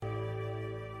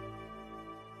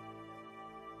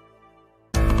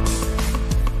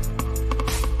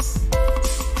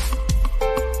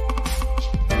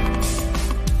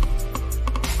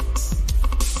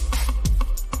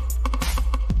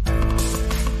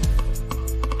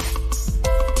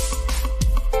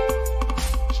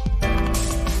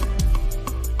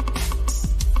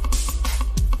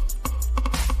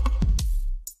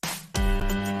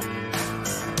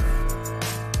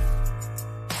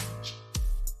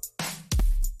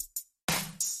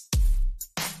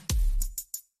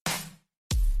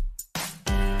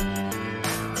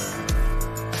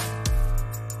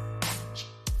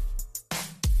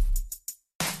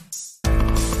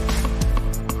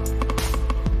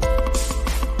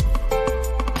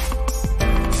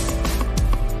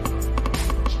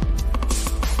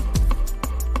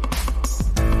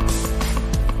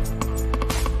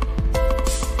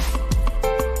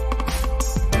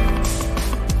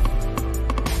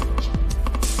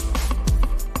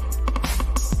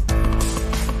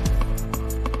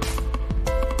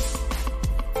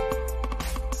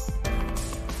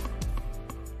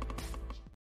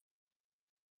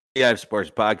Beehive Sports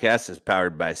Podcast is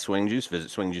powered by Swing Juice. Visit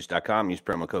swingjuice.com. Use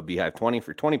promo code Beehive20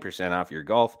 for 20% off your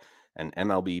golf and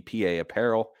MLB PA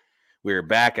apparel. We're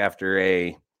back after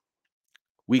a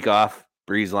week off.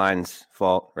 Breeze Line's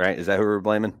fault, right? Is that who we're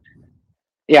blaming?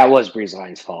 Yeah, it was Breeze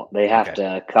Line's fault. They have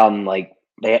to come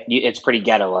it's pretty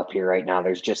ghetto up here right now.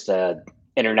 There's just a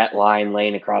internet line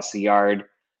laying across the yard.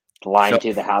 The line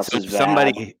to the house is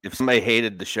bad. If somebody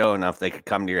hated the show enough, they could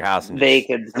come to your house and they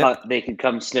could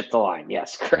come snip the line.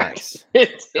 Yes, correct. Nice.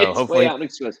 it's hopefully way out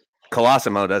next to us.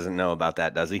 Colosimo doesn't know about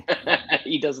that, does he?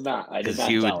 He does not. I did not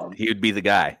tell him. He would be the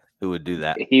guy who would do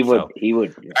that. He would.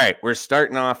 All right, we're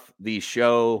starting off the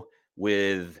show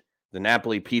with the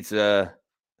Napoli Pizza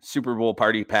Super Bowl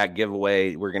Party Pack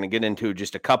giveaway. We're going to get into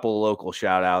just a couple of local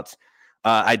shout outs.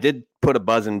 I did put a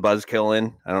buzz and buzzkill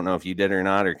in. I don't know if you did or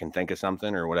not, or can think of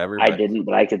something or whatever. I didn't,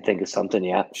 but I could think of something.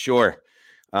 Yeah, sure.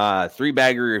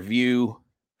 3-bagger review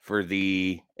for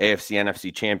the AFC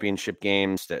NFC Championship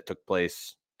games that took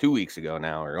place 2 weeks ago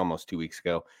now, or almost 2 weeks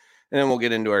ago, and then we'll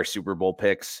get into our Super Bowl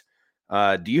picks.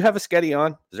 Do you have a Sketty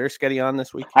on? Is there a Sketty on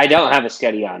this week? I don't have a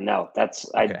Sketty on. No, that's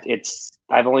okay.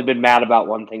 I've only been mad about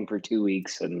one thing for 2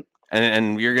 weeks, and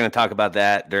you're going to talk about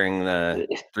that during the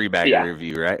 3-bagger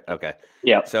review, right? Okay.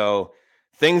 Yeah. So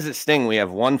things that sting. We have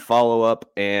one follow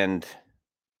up, and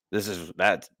we're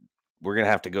going to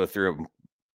have to go through them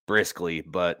briskly,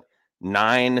 but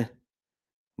nine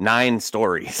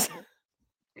stories.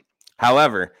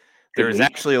 However, there was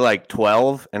actually like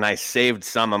 12, and I saved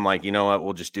some. I'm like, you know what?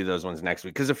 We'll just do those ones next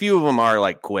week because a few of them are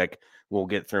like quick. We'll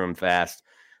get through them fast.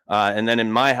 And then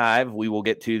in my hive, we will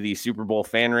get to the Super Bowl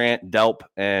fan rant. Delp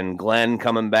and Glenn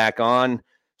coming back on.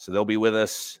 So they'll be with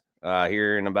us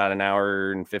here in about an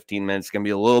hour and 15 minutes. It's going to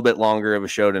be a little bit longer of a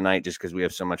show tonight just because we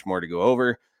have so much more to go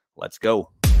over. Let's go.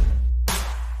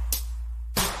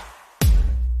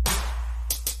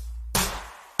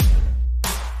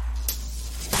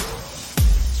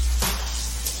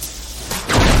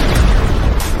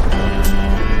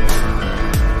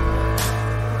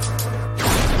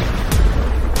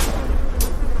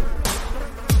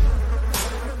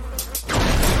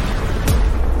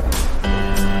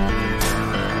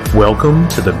 Welcome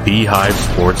to the Beehive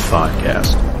Sports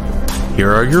Podcast.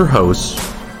 Here are your hosts,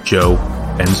 Joe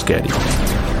and Sketty.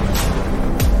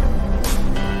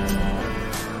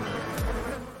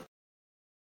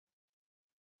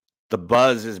 The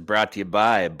Buzz is brought to you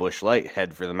by Busch Light.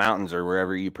 Head for the mountains or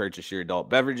wherever you purchase your adult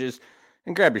beverages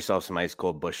and grab yourself some ice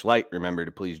cold Busch Light. Remember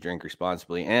to please drink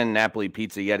responsibly. And Napoli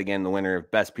Pizza, yet again the winner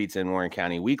of Best Pizza in Warren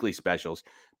County weekly specials.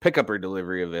 Pickup or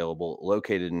delivery available,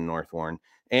 located in North Warren,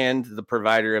 and the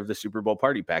provider of the Super Bowl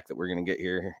Party Pack that we're going to get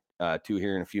here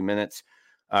in a few minutes.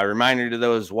 Reminder to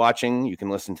those watching, you can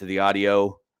listen to the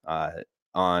audio on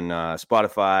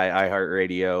Spotify,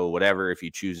 iHeartRadio, whatever, if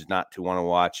you choose not to want to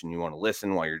watch and you want to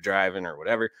listen while you're driving or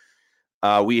whatever.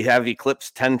 We have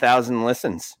eclipsed 10,000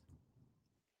 listens.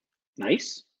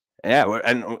 Nice. Yeah,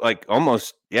 and like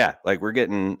almost, like we're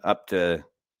getting up to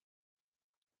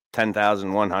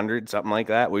 10,100, something like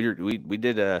that. We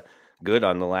did a good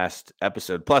on the last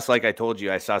episode. Plus, like I told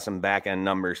you, I saw some back end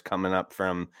numbers coming up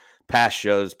from past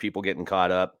shows, people getting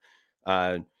caught up.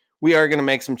 We are going to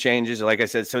make some changes, like I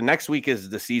said. So next week is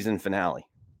the season finale.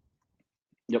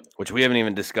 Yep. Which we haven't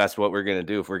even discussed what we're going to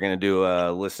do. If we're going to do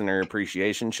a listener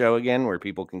appreciation show again, where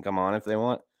people can come on if they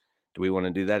want. Do we want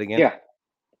to do that again? Yeah,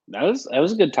 that was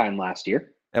a good time last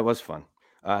year. That was fun.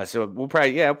 So we'll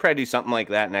probably do something like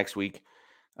that next week.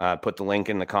 Put the link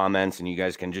in the comments and you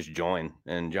guys can just join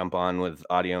and jump on with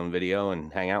audio and video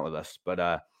and hang out with us.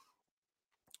 But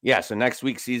so next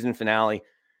week's season finale.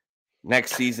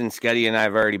 Next season, Sketty and I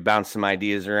have already bounced some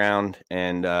ideas around,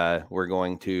 and we're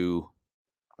going to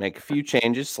make a few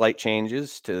slight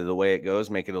changes to the way it goes,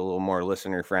 make it a little more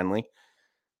listener friendly.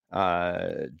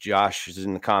 Josh is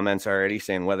in the comments already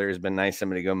saying weather has been nice.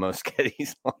 Somebody go mow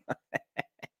Sketty's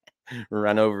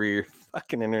run over your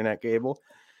fucking internet cable.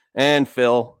 And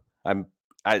Phil,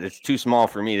 it's too small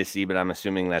for me to see, but I'm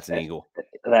assuming that's an eagle.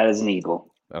 That is an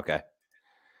eagle. Okay.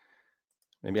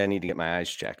 Maybe I need to get my eyes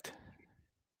checked.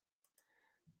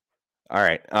 All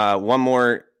right. One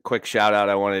more quick shout out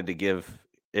I wanted to give,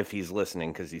 if he's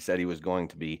listening, because he said he was going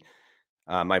to be.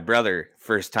 My brother,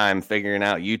 first time figuring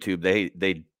out YouTube.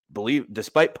 They believe,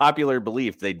 despite popular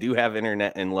belief, they do have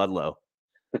internet in Ludlow.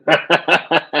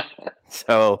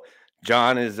 So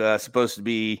John is supposed to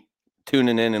be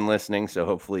tuning in and listening, so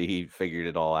hopefully he figured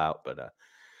it all out. But all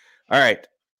right,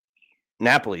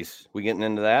 Napoli's, we getting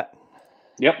into that?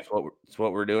 Yep, that's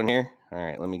what we're doing here. All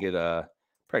right, let me get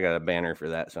probably got a banner for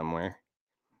that somewhere.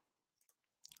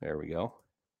 There we go. All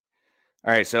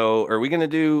right, so are we gonna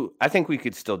do? I think we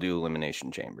could still do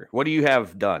Elimination Chamber. What do you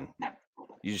have done?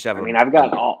 You just have. I've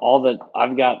got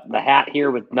I've got the hat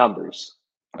here with numbers.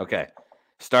 Okay,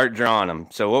 start drawing them.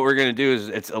 So what we're gonna do is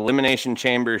it's elimination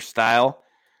chamber style.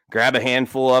 Grab a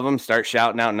handful of them, start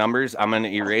shouting out numbers. I'm gonna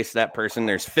erase that person.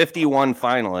 There's 51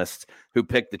 finalists who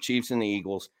picked the Chiefs and the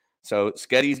Eagles. So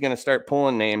Sketty's gonna start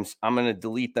pulling names. I'm gonna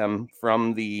delete them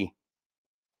from the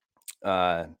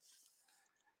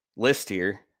list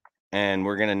here, and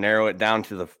we're gonna narrow it down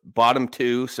to the bottom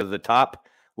two. So the top.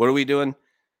 What are we doing?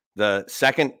 The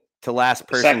second to last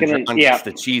person drawn gets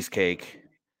the cheesecake,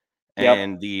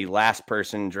 and the last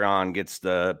person drawn gets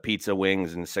the pizza,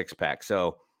 wings, and 6-pack.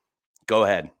 So go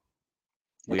ahead.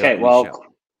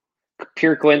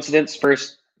 Pure coincidence.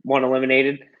 First one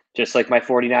eliminated, just like my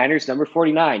 49ers. Number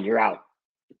 49, you're out.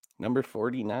 Number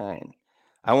 49.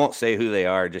 I won't say who they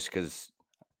are just because.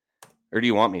 Or do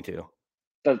you want me to?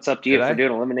 That's up to you. If we're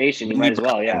doing elimination, you might as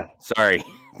well. Yeah. Sorry,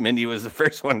 Mindy was the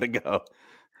first one to go.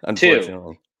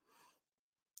 Unfortunately.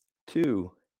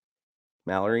 2.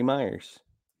 Mallory Myers.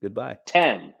 Goodbye.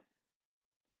 10.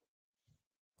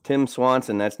 Tim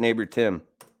Swanson. That's neighbor Tim.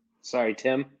 Sorry,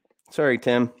 Tim.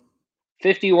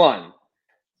 51.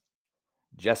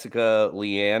 Jessica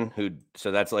Leanne,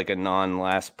 so that's like a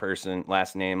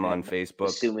last name on Facebook.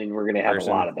 Assuming we're going to have a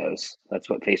lot of those. That's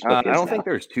what Facebook is. I don't think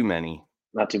there's too many.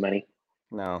 Not too many.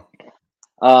 No.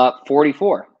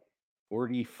 44.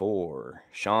 44.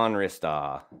 Sean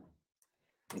Ristaw.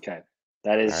 Okay.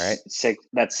 That is right. 6.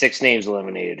 That's 6 names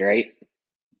eliminated, right?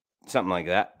 Something like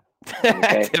that.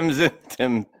 Okay.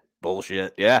 Tim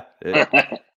bullshit. Yeah.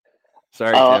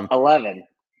 Sorry, Tim. 11.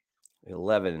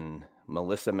 11.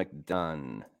 Melissa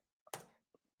McDunn.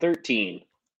 13.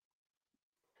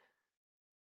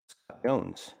 Scott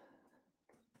Jones.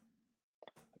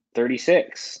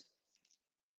 36.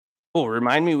 Oh,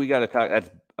 remind me, we got to talk. That's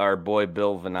our boy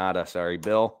Bill Venata. Sorry,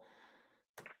 Bill.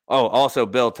 Oh, also,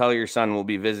 Bill, tell your son we'll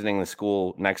be visiting the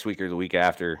school next week or the week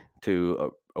after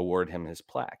to award him his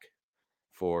plaque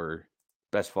for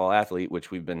best fall athlete,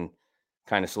 which we've been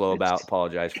kind of slow about.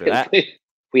 Apologize for that.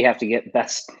 We have to get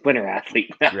best winter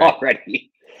athlete now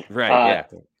already. Right, yeah,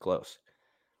 close.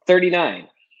 39.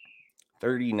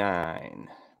 39.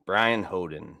 Brian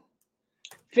Hoden.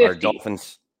 50. Our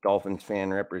Dolphins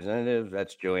fan representative.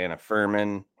 That's Joanna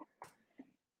Furman.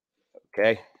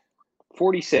 Okay.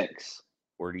 46.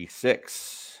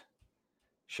 46.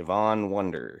 Siobhan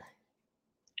Wonder.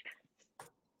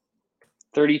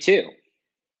 32.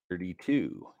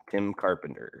 32. Tim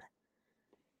Carpenter.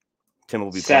 Tim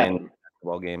will be playing the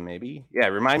basketball game, maybe. Yeah,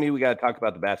 remind me, we got to talk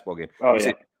about the basketball game. Oh,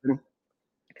 yeah.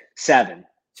 7.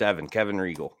 7. Kevin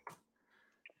Regal.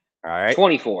 All right.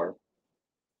 24.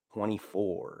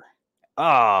 24.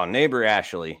 Oh, neighbor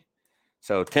Ashley.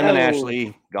 So Tim and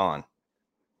Ashley gone.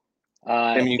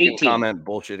 Tim, you 18. can comment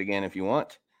bullshit again if you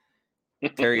want.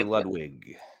 Terry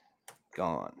Ludwig.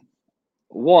 Gone.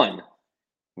 1.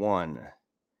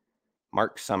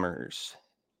 Mark Summers.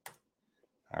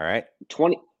 All right.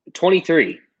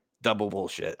 23. Double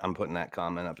bullshit. I'm putting that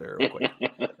comment up there real quick.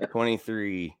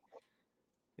 23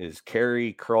 is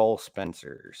Carrie Kroll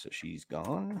Spencer. So she's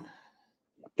gone.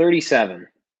 37.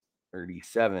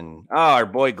 37. Oh, our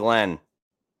boy Glenn.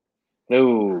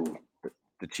 No.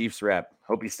 The Chiefs rep.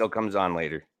 Hope he still comes on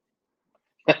later.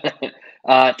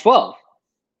 12.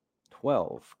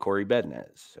 12. Corey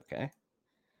Bednez. Okay.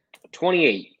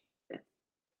 28.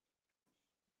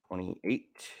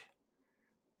 28.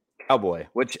 Cowboy,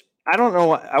 which I don't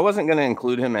know. I wasn't going to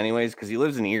include him anyways because he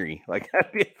lives in Erie. Like,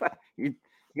 you're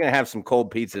going to have some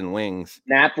cold pizza and wings.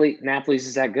 Napoli's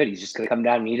is that good. He's just going to come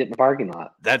down and eat it in the parking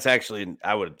lot. That's actually,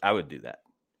 I would do that.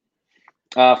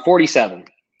 47.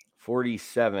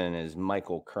 47 is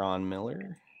Michael Cron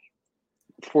Miller.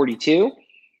 42.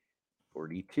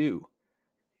 42.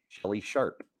 Shelly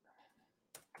Sharp.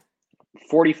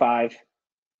 45.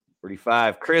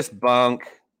 45. Chris Bunk.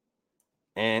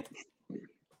 And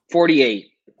 48.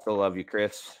 Still love you,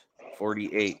 Chris.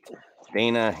 48.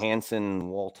 Dana Hanson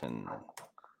Walton.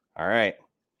 All right.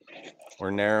 We're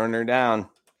narrowing her down.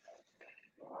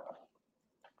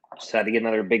 Just had to get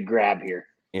another big grab here.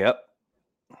 Yep.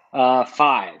 5.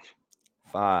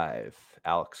 5.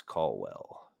 Alex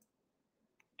Caldwell.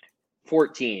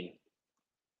 14.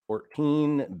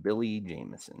 14. Billy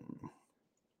Jameson.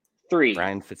 3.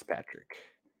 Brian Fitzpatrick.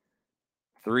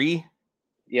 3.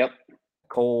 Yep.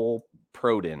 Cole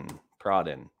Prodin.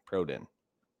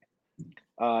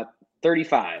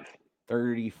 35.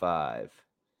 35.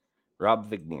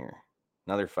 Rob Vignier.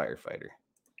 Another firefighter.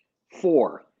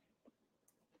 4.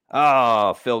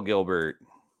 Oh, Phil Gilbert.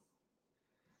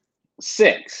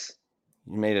 6.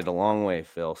 You made it a long way,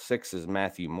 Phil. 6 is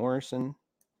Matthew Morrison.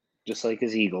 Just like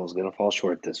his Eagles, going to fall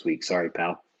short this week. Sorry,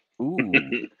 pal.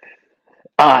 Ooh.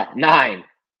 9.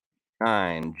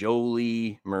 9,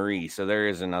 Jolie Marie. So there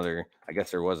is another, I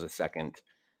guess there was a second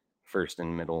first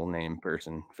and middle name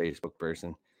person, Facebook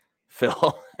person.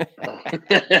 Phil.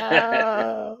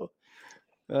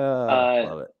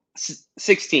 Love it.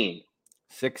 16.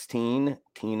 16,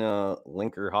 Tina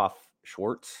Linkerhoff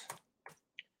Schwartz.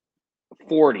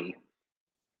 40.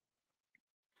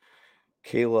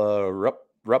 Kayla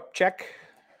Rupchek.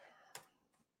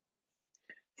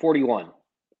 41.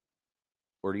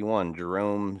 41,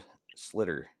 Jerome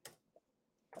Slitter.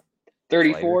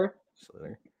 34.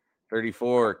 Slitter.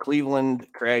 34, Cleveland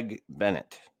Craig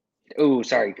Bennett. Oh,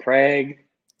 sorry, Craig.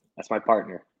 That's my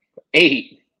partner.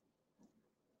 8.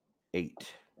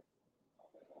 8.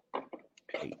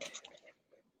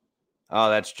 Oh,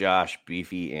 that's Josh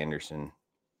Beefy Anderson.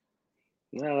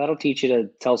 No, that'll teach you to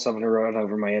tell someone to run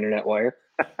over my internet wire.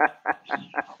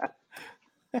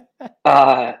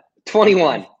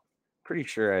 21. Pretty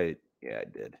sure I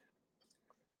did.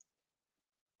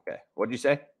 Okay. What'd you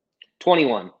say?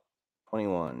 21.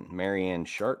 21. Marianne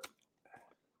Sharp.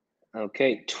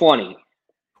 Okay. 20.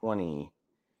 20.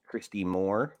 Christy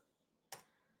Moore.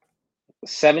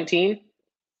 17.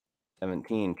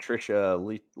 17.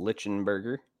 Trisha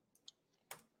Lichtenberger.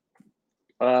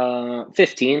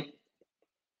 15.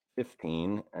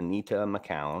 15. Anita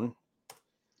McCown.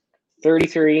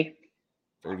 33.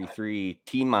 33.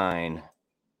 T-Mine.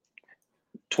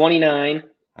 29.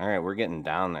 All right, we're getting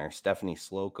down there. Stephanie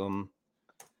Slocum.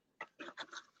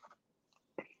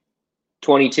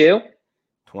 22.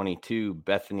 22.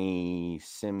 Bethany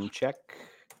Simchek.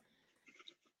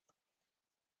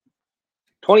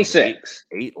 26.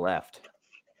 8 left.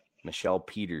 Michelle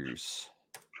Peters.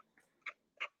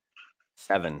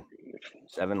 7.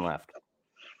 7 left.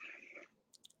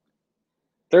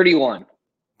 31.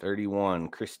 31.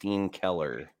 Christine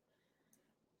Keller.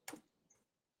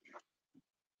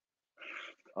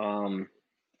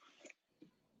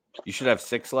 You should have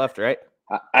 6 left, right?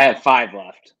 I have 5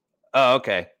 left. Oh,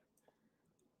 okay.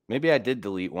 Maybe I did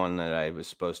delete one that I was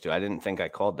supposed to. I didn't think I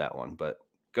called that one, but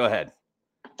go ahead.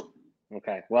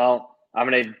 Okay. Well, I'm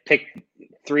going to pick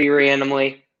 3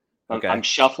 randomly. Okay. I'm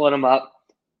shuffling them up.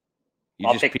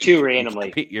 I'll pick 2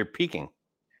 randomly. You're peeking.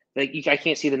 I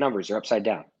can't see the numbers. They're upside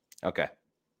down. Okay.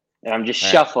 And I'm just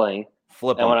shuffling.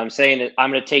 Flip and them. what I'm saying is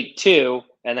I'm going to take 2,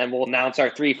 and then we'll announce our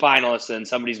 3 finalists, and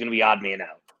somebody's going to be odd man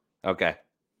out. Okay.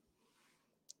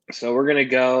 So we're going to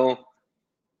go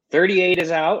 38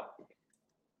 is out.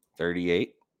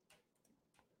 38.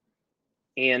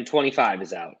 And 25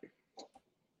 is out.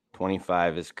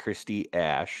 25 is Christy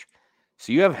Ash.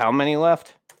 So you have how many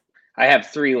left? I have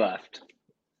 3 left.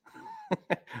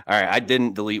 All right, I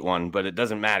didn't delete one, but it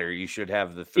doesn't matter. You should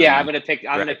have the 3. Yeah, I'm gonna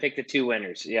pick the 2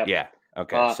 winners. Yep. Yeah.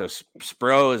 Okay. So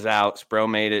Spro is out. Spro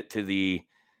made it to the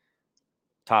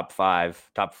top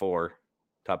 5, top 4,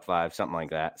 top 5, something like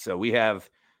that. So we have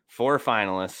 4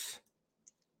 finalists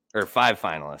or 5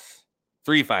 finalists,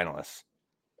 3 finalists.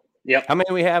 Yep. How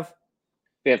many we have?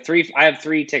 We have 3. I have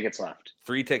 3 tickets left.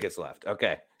 3 tickets left.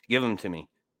 Okay. Give them to me.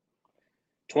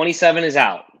 27 is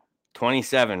out.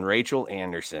 27, Rachel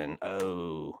Anderson.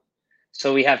 Oh.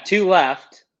 So we have 2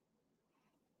 left.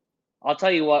 I'll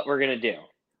tell you what we're going to do.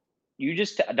 You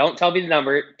just don't tell me the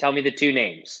number. Tell me the 2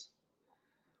 names.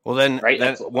 Well, then,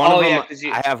 right? One of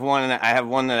them, I have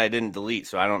one that I didn't delete,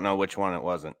 so I don't know which one it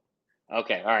wasn't.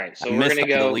 Okay. All right. So we're going to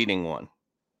go deleting one.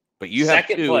 But you have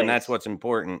 2, place. And that's what's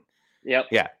important. Yep.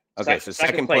 Yeah. Okay. So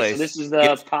second place. So this is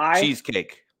the pie.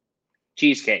 Cheesecake.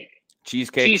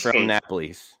 Cheesecake from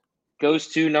Napoli's. Goes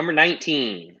to number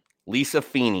 19. Lisa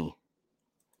Feeney.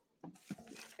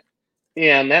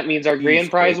 Yeah, and that means our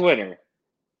grand prize winner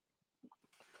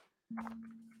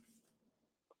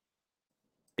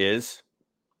is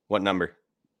what number?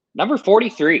 Number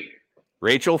 43.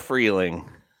 Rachel Freeling.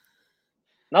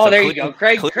 No, so there you go.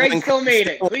 Craig still made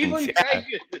it. Cleveland, yeah.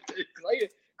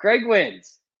 Craig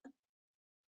wins.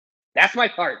 That's my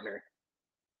partner.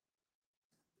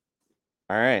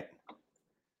 All right.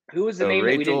 Who was the name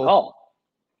that we didn't call?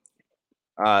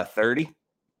 30.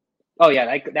 Oh,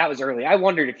 yeah, that was early. I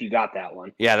wondered if you got that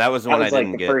one. Yeah, that was the one I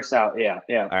didn't get. First out, yeah.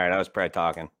 All right, I was probably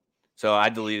talking. So I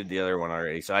deleted the other one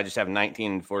already. So I just have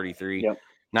 19 and 43. Yep.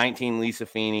 19, Lisa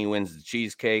Feeney wins the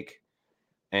cheesecake.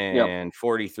 And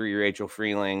 43, Rachel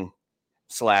Freeling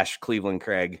 / Cleveland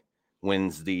Craig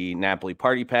wins the Napoli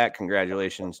Party Pack.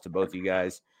 Congratulations to both you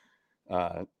guys.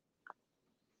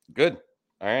 Good.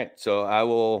 All right. So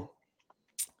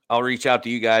I'll reach out to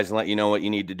you guys and let you know what you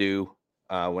need to do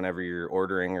whenever you're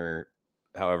ordering or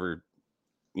however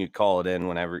you call it in,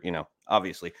 whenever,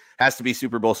 obviously has to be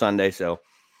Super Bowl Sunday. So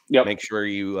make sure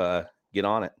you get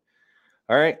on it.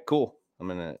 All right, cool. I'm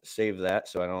going to save that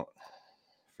so I don't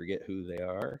forget who they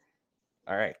are.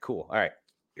 All right, cool. All right,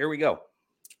 here we go.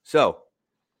 So,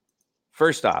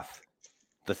 first off,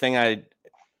 the thing I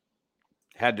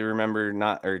had to remember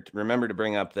to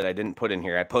bring up that I didn't put in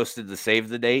here. I posted the save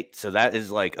the date, so that is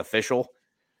like official.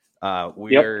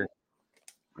 We're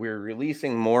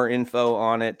releasing more info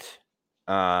on it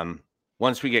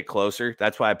once we get closer.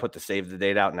 That's why I put the save the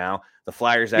date out now. The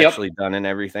flyer's actually done and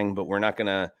everything, but we're not going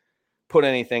to put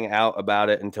anything out about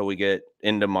it until we get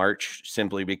into March,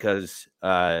 simply because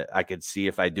I could see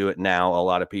if I do it now, a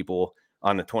lot of people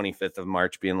on the 25th of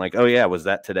March being like, oh yeah, was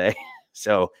that today?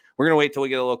 So we're going to wait till we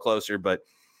get a little closer, but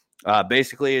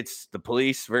basically it's the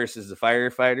police versus the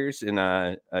firefighters in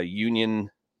a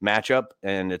union matchup,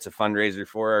 and it's a fundraiser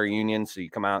for our union. So you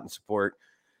come out and support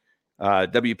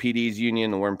WPD's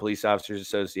union, the Warren Police Officers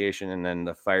Association, and then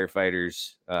the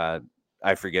firefighters.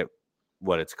 I forget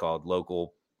what it's called,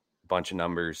 local bunch of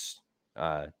numbers,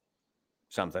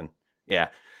 something. Yeah.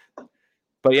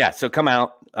 But yeah, so come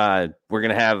out. We're going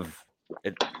to have,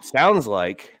 it sounds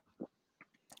like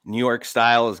New York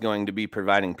Style is going to be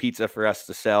providing pizza for us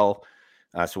to sell.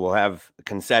 So we'll have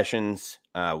concessions.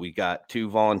 We got 2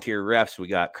 volunteer refs. We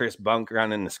got Chris Bunk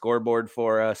running the scoreboard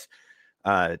for us.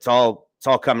 It's all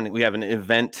coming. We have an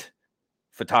event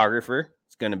photographer.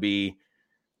 It's going to be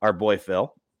our boy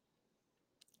Phil,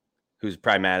 who's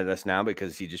probably mad at us now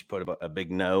because he just put a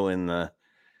big no in the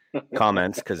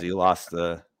comments because he lost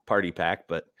the party pack.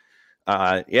 But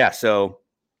so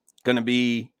going to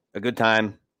be a good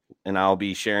time, and I'll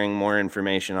be sharing more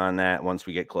information on that once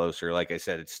we get closer. Like I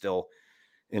said, it's still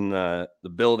in the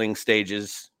building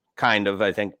stages, kind of.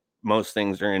 I think most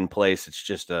things are in place. It's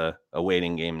just a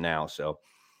waiting game now. So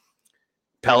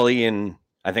Pelly and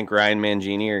I think Ryan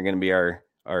Mangini are going to be our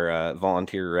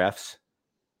volunteer refs.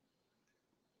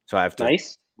 So I have to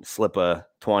slip a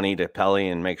 20 to Pelly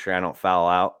and make sure I don't foul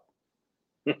out.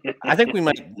 I think we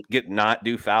might not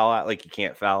do foul out. Like, you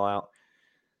can't foul out.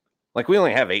 Like, we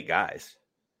only have 8 guys.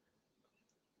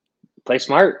 Play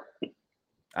smart.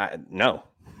 No,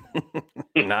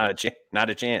 not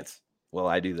a chance. Will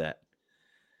I do that?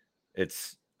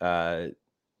 It's bang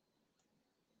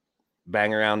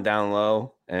around down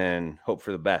low and hope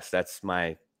for the best. That's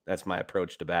my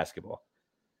approach to basketball.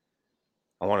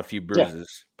 I want a few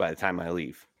bruises by the time I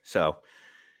leave. So,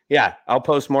 yeah, I'll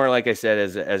post more, like I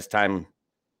said, as time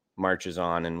marches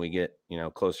on and we get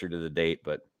closer to the date.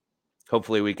 But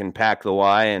hopefully we can pack the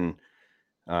Y and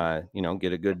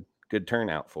get a good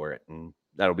turnout for it, and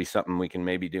that'll be something we can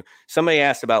maybe do. Somebody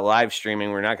asked about live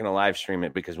streaming. We're not going to live stream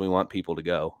it because we want people to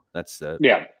go. That's the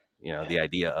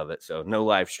idea of it. So no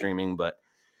live streaming, but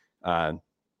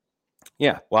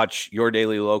watch Your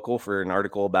Daily Local for an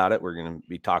article about it. We're going to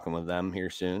be talking with them here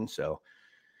soon. So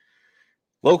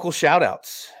local shout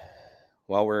outs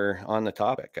while we're on the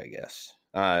topic, I guess.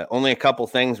 Only a couple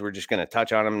things. We're just going to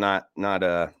touch on them.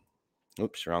 Not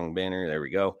oops, wrong banner. There we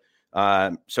go.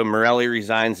 So Morelli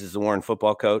resigns as the Warren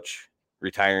football coach,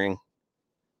 retiring.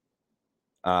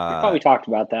 We probably talked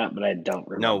about that, but I don't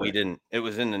remember. No, we didn't. It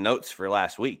was in the notes for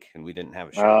last week, and we didn't have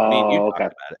a show. Me and you talked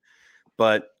about it.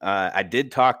 But I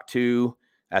did talk to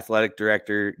athletic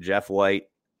director Jeff White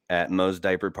at Moe's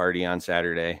Diaper Party on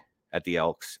Saturday at the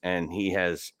Elks, and he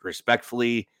has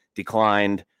respectfully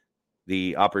declined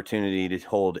the opportunity to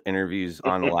hold interviews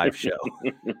on a live show.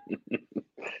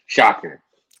 Shocker.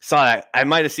 So I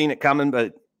might have seen it coming,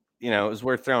 but it was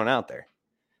worth throwing out there.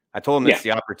 I told him it's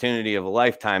the opportunity of a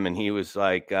lifetime, and he was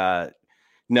like,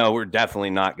 no, we're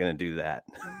definitely not going to do that.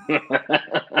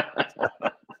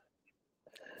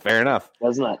 Fair enough.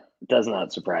 Does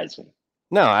not surprise me.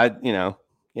 No,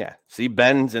 See,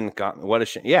 Ben's in what a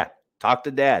shame. Yeah. Talk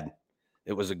to Dad.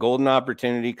 It was a golden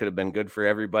opportunity. Could have been good for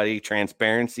everybody.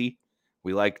 Transparency.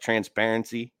 We like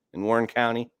transparency in Warren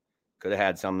County. Could have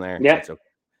had some there. Yeah. That's okay.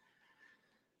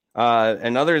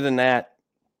 And other than that,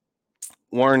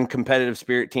 Warren competitive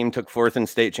spirit team took 4th in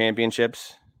state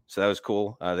championships. So that was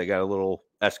cool. They got a little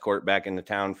escort back into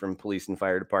town from police and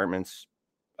fire departments.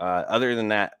 Other than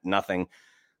that, nothing.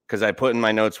 Because I put in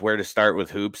my notes where to start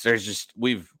with hoops.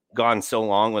 We've gone so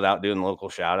long without doing local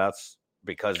shout outs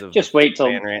because of wait till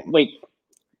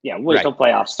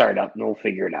playoffs start up and we'll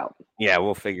figure it out. Yeah,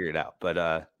 we'll figure it out. But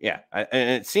and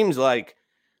it seems like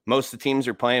most of the teams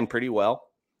are playing pretty well.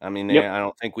 I mean, I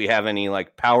don't think we have any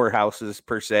like powerhouses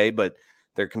per se, but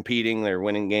they're competing, they're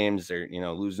winning games, they're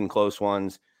losing close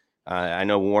ones. I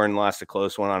know Warren lost a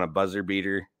close one on a buzzer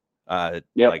beater,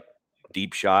 like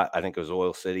deep shot. I think it was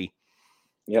Oil City.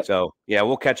 Yep. So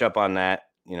we'll catch up on that,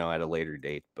 at a later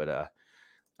date. But all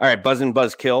right, buzz and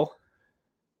buzz kill.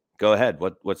 Go ahead.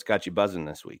 What's got you buzzing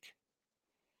this week?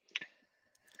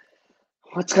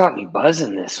 What's got me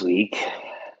buzzing this week?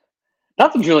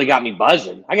 Nothing's really got me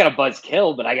buzzing. I got a buzz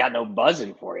kill, but I got no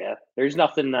buzzing for you. There's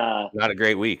nothing. Not a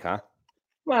great week, huh?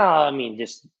 Well, I mean,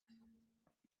 just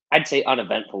I'd say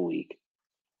uneventful week.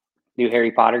 New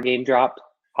Harry Potter game dropped.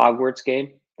 Hogwarts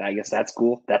game. I guess that's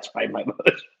cool. That's probably my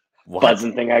most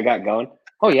buzzing thing I got going.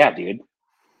 Oh yeah, dude.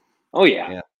 Oh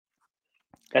yeah.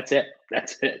 That's it.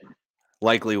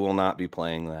 Likely will not be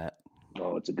playing that.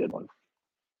 Oh, it's a good one.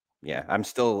 Yeah, I'm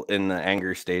still in the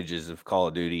anger stages of Call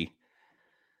of Duty.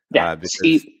 Yeah,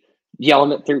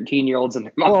 yelling at 13-year-olds in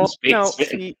their mom's face. No,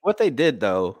 see, what they did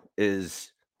though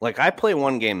is like I play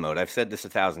one game mode. I've said this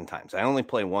 1,000 times. I only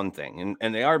play one thing,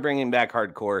 and they are bringing back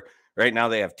hardcore. Right now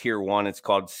they have tier 1. It's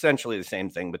called essentially the same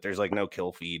thing, but there's like no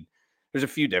kill feed. There's a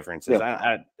few differences.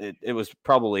 Yeah. It was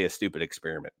probably a stupid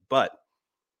experiment, but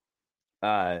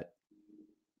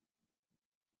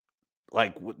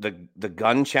like the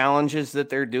gun challenges that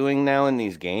they're doing now in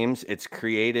these games, it's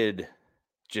created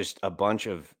just a bunch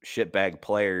of shitbag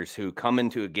players who come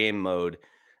into a game mode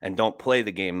and don't play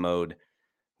the game mode.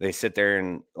 They sit there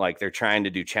and like they're trying to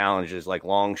do challenges like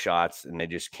long shots and they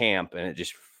just camp, and it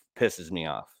just pisses me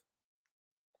off.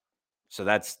 So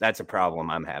that's a problem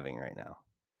I'm having right now.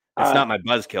 It's not my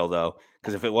buzzkill though,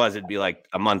 because if it was, it'd be like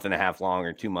a month and a half long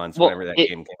or 2 months, whenever that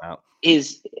game came out.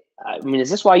 Is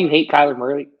this why you hate Kyler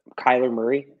Murray?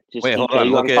 Just wait, hold on.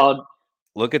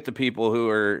 Look at the people who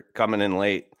are coming in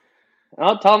late.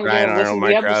 I'll tell them to listen to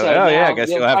the episode. Oh, yeah, I guess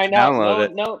you'll have to download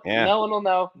it. No one will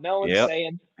know. No one's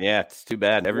saying. Yeah, it's too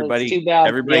bad. Everybody keep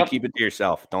it to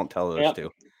yourself. Don't tell those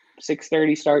two.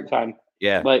 6:30 start time.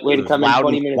 Yeah. But way to come in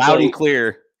 20 minutes loud and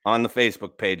clear on the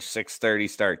Facebook page, 6:30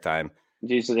 start time.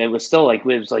 Jesus, it was still like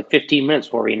 15 minutes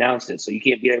before we announced it, so you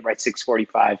can't be there by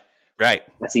 6:45. Right.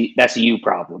 That's a you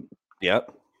problem.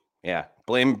 Yep. Yeah.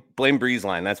 Blame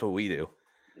Breezeline. That's what we do.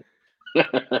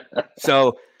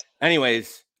 So,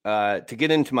 anyways, to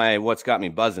get into my what's got me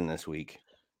buzzing this week,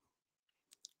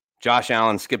 Josh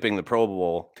Allen skipping the Pro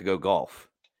Bowl to go golf.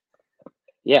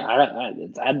 Yeah,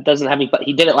 that doesn't have me. But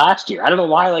he did it last year. I don't know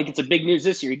why. Like it's a big news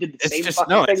this year. He did the same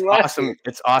fucking thing last year.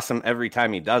 It's awesome every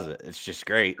time he does it. It's just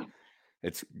great.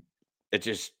 It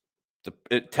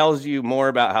tells you more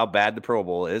about how bad the Pro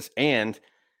Bowl is, and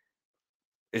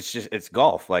it's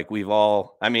golf. Like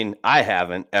I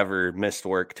haven't ever missed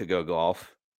work to go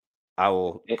golf. I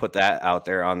will put that out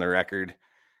there on the record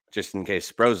just in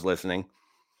case Spro's listening.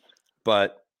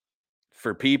 But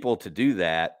for people to do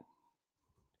that,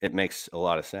 it makes a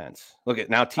lot of sense. Look at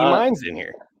now T-Line's in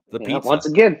here. The pizza. Once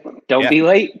again, don't be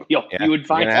late. You would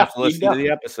find out. Have to listen to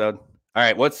the episode. All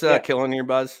right, what's killing your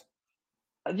buzz?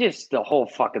 Just the whole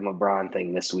fucking LeBron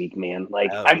thing this week, man. Like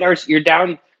you're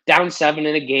down 7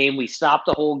 in a game. We stopped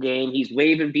the whole game. He's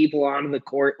waving people onto the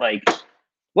court. Like,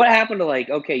 what happened to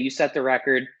okay, you set the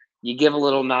record, you give a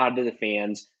little nod to the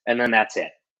fans, and then that's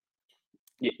it.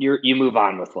 You move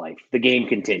on with life. The game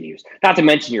continues. Not to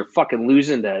mention you're fucking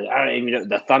losing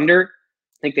the Thunder.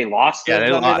 I think they lost the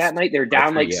Thunder that night. They're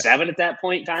down 7 at that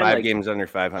point in time. 5 games under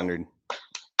 500.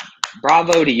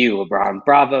 Bravo to you, LeBron.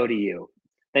 Bravo to you.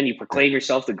 Then you proclaim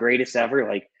yourself the greatest ever.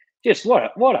 Like, just what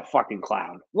a fucking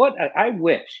clown. I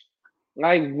wish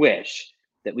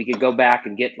that we could go back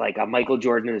and get like a Michael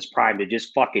Jordan in his prime to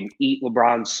just fucking eat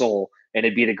LeBron's soul, and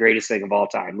it'd be the greatest thing of all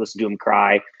time. Listen to him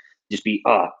cry. Just be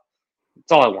That's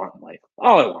all I want in life.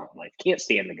 Can't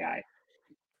stand the guy.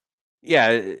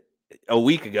 Yeah, a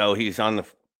week ago he's on the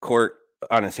court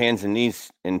on his hands and knees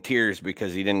in tears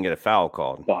because he didn't get a foul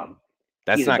called.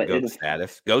 That's not GOAT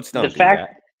status. GOATs don't do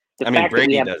that.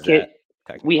 Brady does that.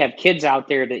 We have kids out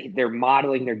there that they're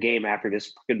modeling their game after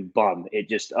this fucking bum. It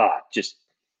just I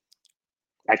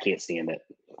can't stand it.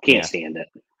 Stand it.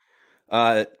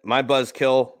 My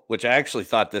buzzkill, which I actually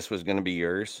thought this was going to be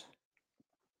yours,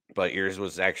 but yours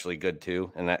was actually good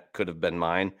too, and that could have been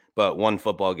mine. But one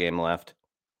football game left.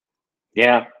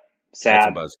 Yeah,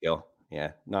 sad. That's a buzzkill.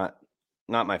 Yeah, not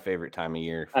my favorite time of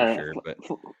year for sure. But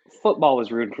football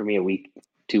was ruined for me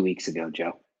 2 weeks ago,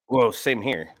 Joe. Well, same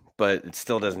here, but it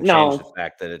still doesn't change the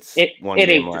fact that it's one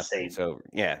game left. So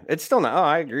yeah, it's still not. Oh,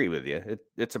 I agree with you.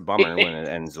 It's a bummer when it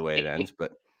ends the way it ends,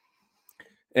 but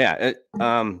yeah.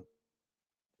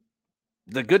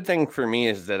 The good thing for me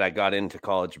is that I got into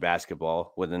college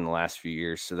basketball within the last few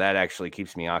years, so that actually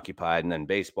keeps me occupied. And then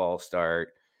baseball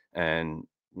start, and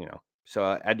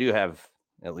so I do have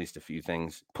at least a few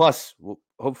things. Plus,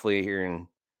 hopefully here in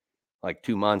like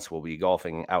 2 months, we'll be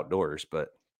golfing outdoors. But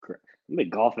I'm gonna be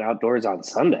golfing outdoors on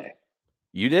Sunday.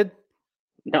 You did?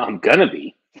 No, I'm gonna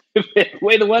be. The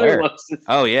way the weather looks.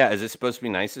 Oh yeah, is it supposed to be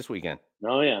nice this weekend?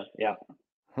 Oh yeah.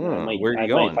 Where are you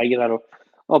going? If I get out,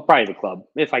 probably the club.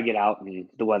 If I get out and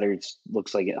the weather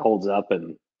looks like it holds up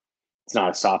and it's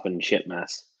not a sopping shit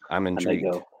mess, I'm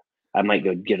intrigued. I might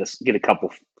go get a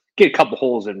couple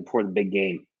holes in before the big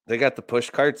game. They got the push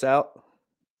carts out?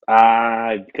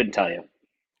 I couldn't tell you.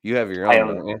 You have your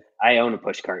own, don't you? I own a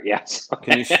push cart, yes.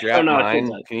 Can you strap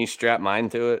mine? Can you strap mine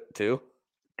to it too?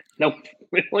 Nope.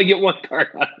 We only get one cart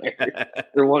on there.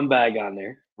 Or one bag on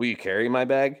there. Will you carry my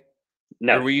bag?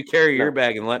 No. Or will you carry your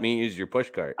bag and let me use your push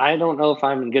cart? I don't know if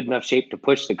I'm in good enough shape to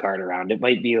push the cart around. It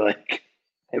might be like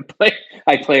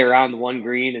I play around the one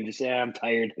green and just say, I'm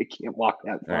tired. I can't walk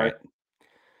that far.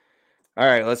 All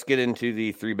right, let's get into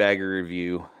the 3-bagger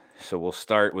review. So we'll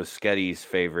start with Sketty's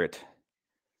favorite.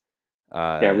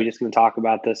 Are we just going to talk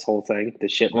about this whole thing? The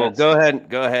shit. Well, go ahead.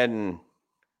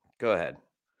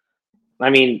 I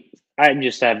mean, I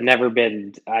just have never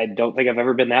been. I don't think I've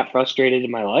ever been that frustrated in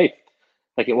my life.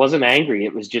 Like, it wasn't angry;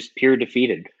 it was just pure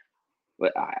defeated.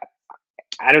 But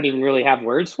I don't even really have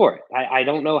words for it. I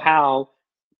don't know how,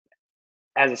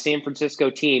 as a San Francisco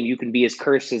team, you can be as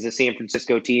cursed as the San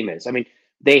Francisco team is. I mean,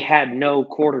 they had no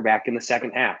quarterback in the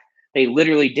second half. They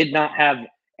literally did not have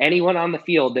anyone on the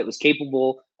field that was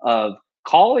capable of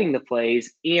calling the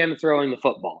plays and throwing the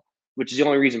football, which is the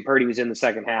only reason Purdy was in the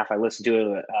second half. I listened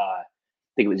to it. I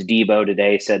think it was Debo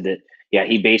today said that, yeah,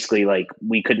 he basically, like,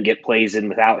 we couldn't get plays in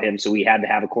without him, so we had to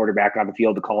have a quarterback on the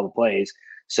field to call the plays.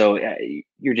 So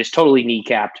you're just totally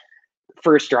kneecapped.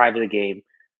 First drive of the game,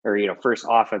 or, first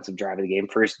offensive drive of the game.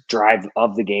 First drive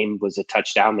of the game was a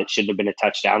touchdown that shouldn't have been a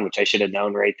touchdown, which I should have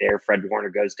known right there. Fred Warner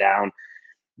goes down.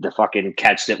 The fucking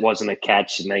catch that wasn't a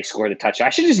catch, and they scored a touchdown. I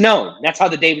should have just known that's how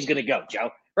the day was going to go,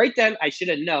 Joe. Right then, I should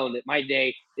have known that my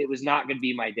day, it was not going to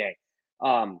be my day.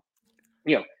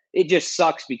 It just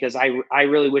sucks because I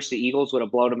really wish the Eagles would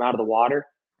have blown them out of the water,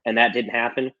 and that didn't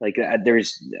happen. Like, I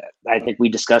think we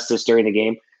discussed this during the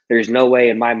game. There's no way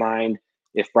in my mind,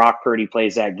 if Brock Purdy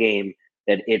plays that game,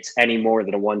 that it's any more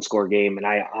than a 1-score game. And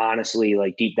I honestly,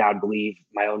 like, deep down believe,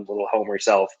 my own little homer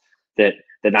self, that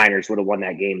the Niners would have won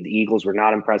that game. The Eagles were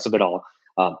not impressive at all.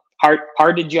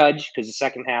 Hard to judge because the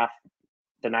second half,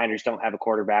 the Niners don't have a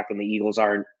quarterback and the Eagles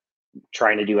aren't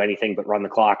trying to do anything but run the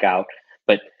clock out.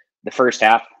 But the first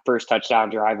half, first touchdown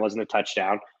drive wasn't a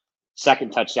touchdown.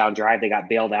 Second touchdown drive, they got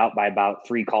bailed out by about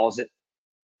 3 calls that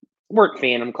weren't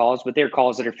phantom calls, but they're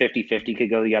calls that are 50-50, could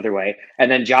go the other way.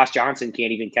 And then Josh Johnson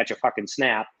can't even catch a fucking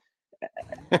snap.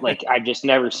 Like, I've just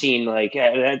never seen, like,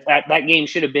 that game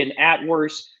should have been, at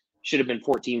worst, should have been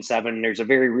 14-7. There's a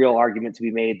very real argument to be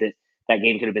made that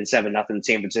game could have been 7-0 in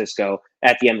San Francisco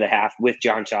at the end of the half with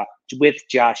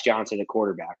Josh Johnson at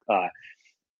quarterback.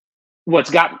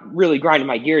 What's got really grinding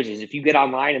my gears is if you get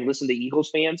online and listen to Eagles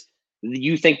fans,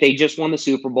 you think they just won the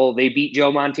Super Bowl. They beat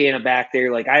Joe Montana back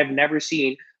there. Like, I have never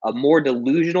seen a more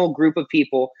delusional group of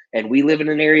people. And we live in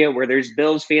an area where there's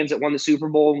Bills fans that won the Super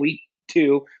Bowl in week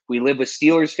 2. We live with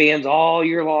Steelers fans all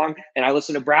year long. And I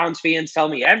listen to Browns fans tell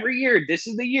me every year, this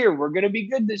is the year. We're going to be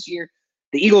good this year.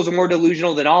 The Eagles are more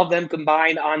delusional than all of them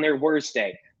combined on their worst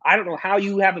day. I don't know how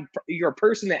you're a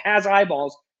person that has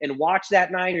eyeballs and watched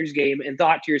that Niners game and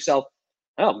thought to yourself,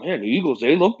 oh, man, the Eagles,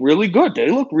 they look really good. They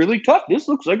look really tough. This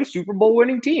looks like a Super Bowl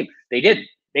winning team. They didn't.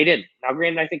 Now,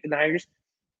 granted, I think the Niners,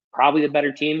 probably the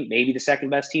better team, maybe the second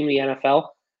best team in the NFL.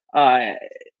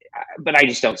 But I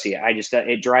just don't see it.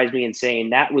 It drives me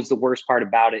insane. That was the worst part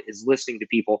about it, is listening to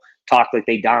people talk like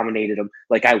they dominated them.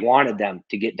 Like, I wanted them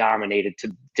to get dominated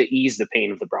to ease the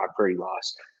pain of the Brock Purdy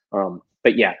loss.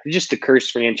 But yeah, just a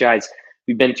cursed franchise.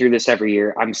 We've been through this every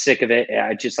year. I'm sick of it.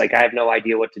 I have no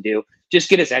idea what to do. Just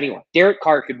get us anyone. Derek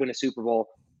Carr could win a Super Bowl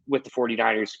with the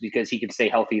 49ers because he can stay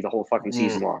healthy the whole fucking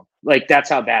season long. Like, that's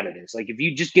how bad it is. Like, if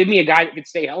you just give me a guy that can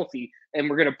stay healthy and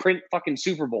we're going to print fucking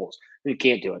Super Bowls, you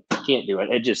can't do it.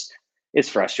 It's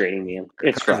frustrating, man.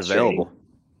 It's frustrating. Available.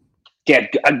 Yeah,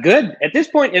 good. At this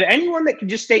point, if anyone that can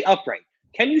just stay upright.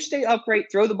 Can you stay upright,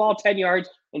 throw the ball 10 yards,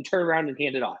 and turn around and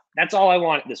hand it off? That's all I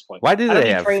want at this point. Why do they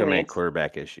have so many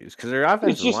quarterback issues? Because their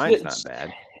offensive line's not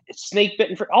bad. It's snake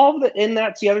bitten for all of it, and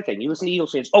that's the other thing. You listen to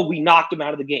Eagles fans, oh, we knocked him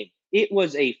out of the game. It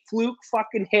was a fluke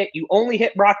fucking hit. You only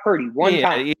hit Brock Purdy one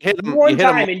time. You hit him one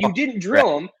time, and you didn't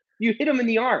drill him. You hit him in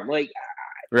the arm. Like,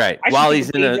 right. While he's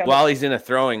in a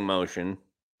throwing motion.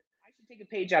 I should take a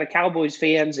page out of Cowboys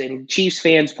fans and Chiefs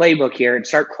fans playbook here and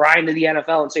start crying to the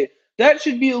NFL and say, that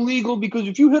should be illegal because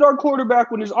if you hit our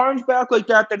quarterback when his arm's back like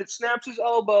that, then it snaps his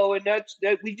elbow, and that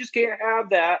we just can't have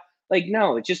that. Like,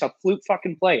 no, it's just a fluke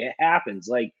fucking play. It happens.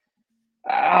 Like,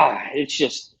 it's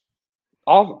just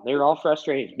all of them. They're all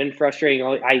frustrating. It's been frustrating.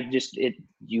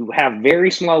 You have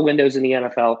very small windows in the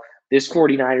NFL. This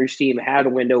 49ers team had a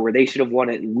window where they should have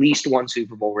won at least 1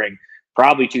 Super Bowl ring,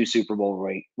 probably 2 Super Bowl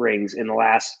rings in the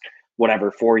last,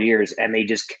 4 years, and they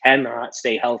just cannot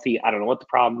stay healthy. I don't know what the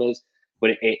problem is.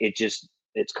 But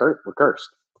it's cursed. We're cursed.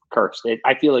 cursed.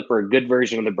 I feel like we're a good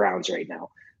version of the Browns right now.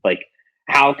 Like,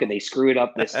 how could they screw it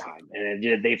up this time?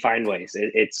 And they find ways.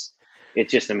 It's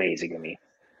just amazing to me.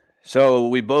 So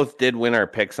we both did win our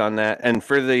picks on that. And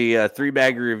for the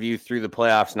three-bagger review through the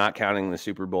playoffs, not counting the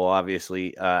Super Bowl,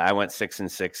 obviously, I went 6-6,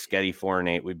 Sketty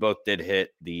 4-8. We both did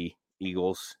hit the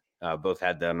Eagles. Both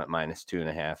had them at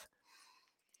 -2.5.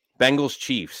 Bengals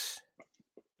Chiefs.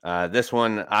 This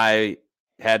one I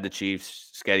had the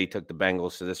Chiefs. Sketty took the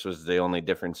Bengals, so this was the only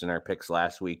difference in our picks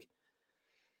last week.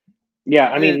 Yeah,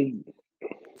 I mean,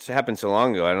 it happened so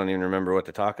long ago. I don't even remember what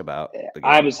to talk about.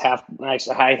 I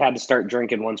had to start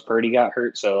drinking once Purdy got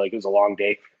hurt, so like it was a long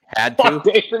day. Long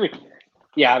day for me.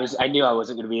 Yeah, I knew I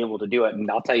wasn't going to be able to do it,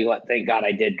 and I'll tell you what, thank God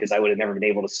I did, because I would have never been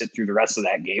able to sit through the rest of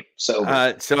that game. So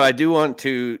I do want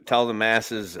to tell the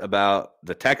masses about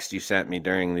the text you sent me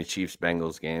during the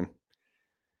Chiefs-Bengals game,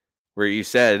 where you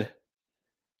said,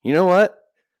 "You know what?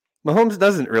 Mahomes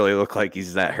doesn't really look like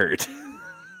he's that hurt."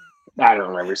 I don't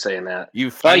remember saying that.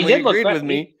 You finally agreed with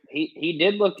me. He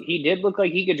did look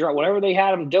like he could drop whatever they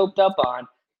had him doped up on.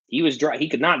 He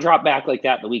could not drop back like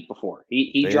that the week before.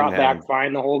 He dropped back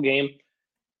fine the whole game.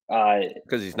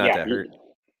 Because he's not that hurt.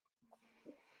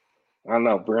 I don't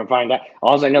know. We're gonna find out.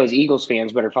 All I know is Eagles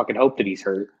fans better fucking hope that he's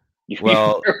hurt.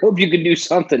 Well, hope you can do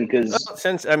something, because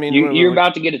you're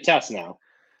about to get a test now.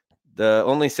 The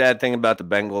only sad thing about the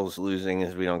Bengals losing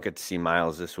is we don't get to see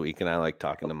Miles this week, and I like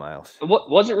talking to Miles.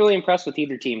 Wasn't really impressed with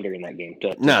either team during that game.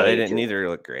 No, they didn't. Neither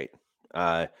look great.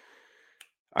 All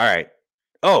right.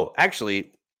 Oh,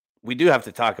 actually, we do have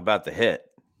to talk about the hit.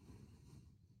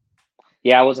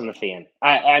 Yeah, I wasn't a fan.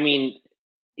 I mean,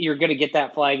 you're going to get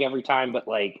that flag every time, but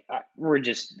like we're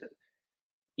just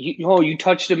you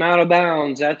touched him out of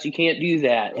bounds. You can't do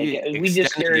that. Like, we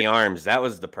just the arms. That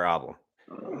was the problem.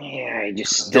 Yeah, I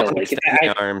just still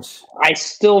the arms. I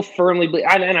still firmly believe.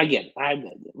 And again, I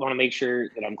want to make sure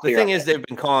that I'm clear. The thing is, they've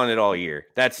been calling it all year.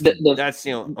 That's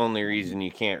the only reason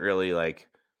you can't really like.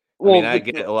 I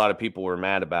get a lot of people were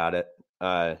mad about it,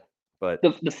 but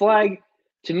the flag,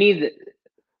 to me, that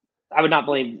I would not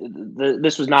blame.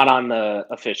 This was not on the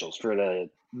officials for the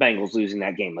Bengals losing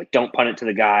that game. Like, don't punt it to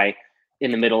the guy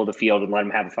in the middle of the field and let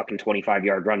him have a fucking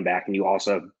 25-yard run back, and you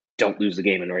also don't lose the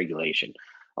game in regulation.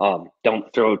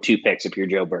 Don't throw 2 picks if you're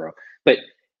Joe Burrow. But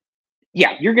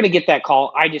yeah, you're going to get that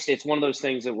call. It's one of those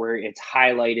things where it's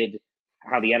highlighted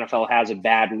how the NFL has a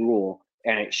bad rule,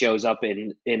 and it shows up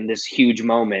in this huge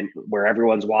moment where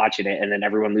everyone's watching it, and then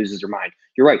everyone loses their mind.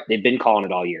 You're right. They've been calling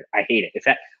it all year. I hate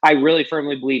it. I really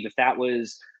firmly believe if that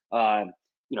was,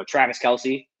 Travis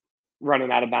Kelce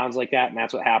running out of bounds like that, and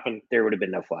that's what happened, there would have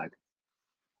been no flag.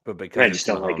 But because I just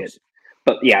don't like it.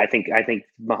 But yeah, I think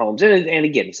Mahomes, and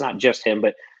again, it's not just him,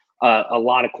 but a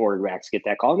lot of quarterbacks get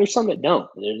that call, and there's some that don't.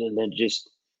 They're just,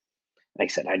 like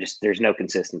I said, there's no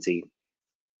consistency.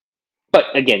 But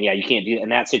again, yeah, you can't do it in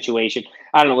that situation.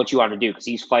 I don't know what you want to do, because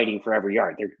he's fighting for every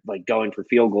yard. They're like going for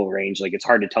field goal range. Like, it's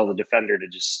hard to tell the defender to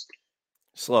just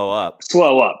slow up.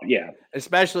 Yeah.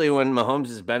 Especially when Mahomes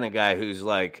has been a guy who's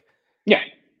like,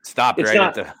 stopped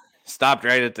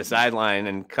right at the sideline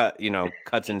and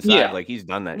cuts inside. Yeah. Like, he's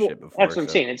done that shit before. That's what I'm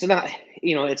saying. It's not,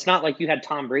 it's not like you had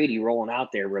Tom Brady rolling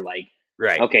out there where like,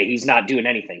 right, okay, he's not doing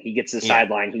anything. He gets the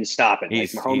sideline, he's stopping.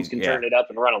 Mahomes can turn it up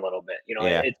and run a little bit.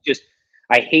 It's just,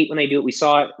 I hate when they do it. We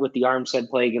saw it with the Armstead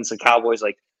play against the Cowboys,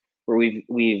 like where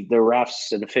the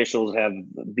refs and officials have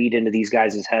beat into these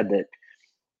guys' head that,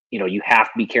 you have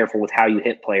to be careful with how you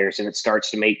hit players, and it starts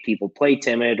to make people play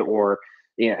timid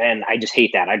and I just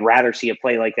hate that. I'd rather see a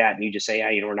play like that and you just say,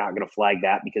 we're not going to flag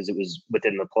that because it was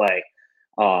within the play.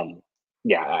 I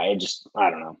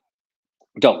don't know.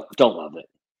 Don't love it.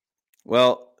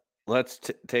 Well, let's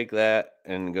take that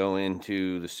and go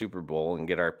into the Super Bowl and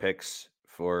get our picks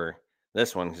for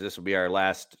this one, because this will be our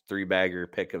last 3-bagger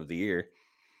pick of the year.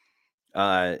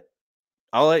 I'll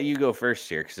let you go first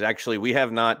here, because actually we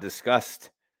have not discussed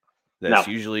this. No.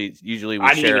 Usually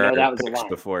we share our picks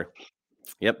before.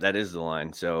 Yep, that is the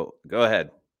line. So go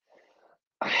ahead.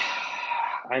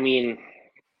 I mean,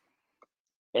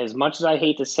 as much as I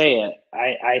hate to say it,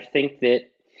 I think that,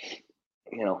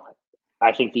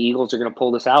 I think the Eagles are going to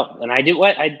pull this out. And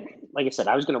like I said,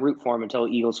 I was going to root for them until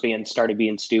Eagles fans started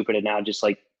being stupid. And now just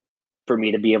like for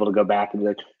me to be able to go back and be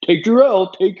like, take your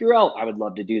L. I would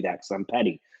love to do that because I'm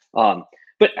petty.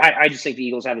 But I just think the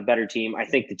Eagles have a better team. I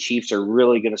think the Chiefs are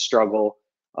really going to struggle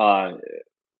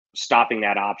stopping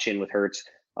that option with Hurts.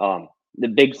 The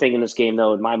big thing in this game,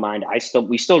 though, in my mind,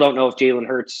 we still don't know if Jalen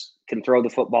Hurts can throw the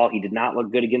football. He did not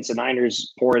look good against the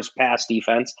Niners for his pass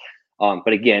defense.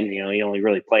 But again, he only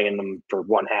really playing them for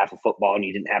one half of football, and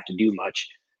he didn't have to do much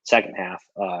second half.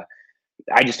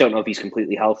 I just don't know if he's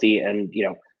completely healthy. And,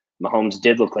 Mahomes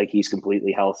did look like he's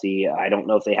completely healthy. I don't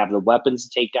know if they have the weapons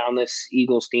to take down this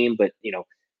Eagles team, but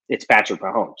it's Patrick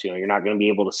Mahomes. You're not going to be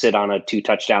able to sit on a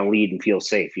 2-touchdown lead and feel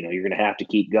safe. You're going to have to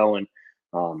keep going.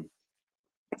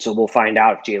 So we'll find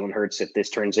out if Jalen Hurts, if this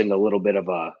turns into a little bit of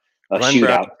a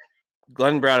shootout.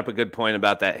 Glenn brought up a good point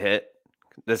about that hit.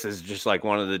 This is just like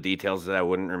one of the details that I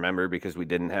wouldn't remember because we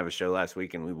didn't have a show last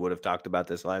week, and we would have talked about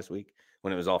this last week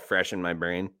when it was all fresh in my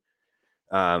brain.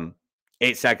 8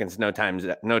 seconds, no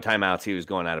timeouts. He was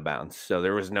going out of bounds, so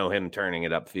there was no him turning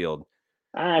it upfield.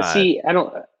 See, I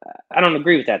don't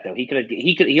agree with that though.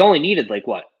 He only needed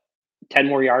 10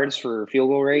 more yards for field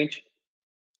goal range.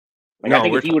 I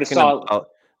think if he would have saw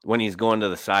when he's going to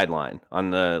the sideline on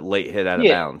the late hit out of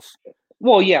bounds.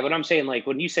 Well, yeah, but I'm saying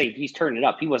when you say he's turning it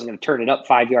up, he wasn't going to turn it up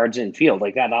 5 yards in field.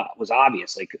 That was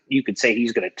obvious. You could say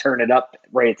he's going to turn it up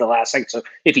right at the last second. So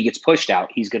if he gets pushed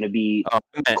out, he's going to be.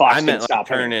 I meant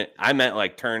turn it. I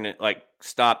meant turn it,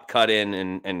 stop, cut in,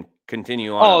 and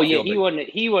continue on. Oh yeah, he wouldn't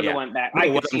have went back.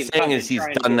 What I'm saying is he's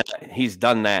done that. He's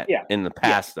done that in the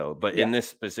past though. But in this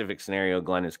specific scenario,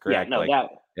 Glenn is correct.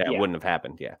 It wouldn't have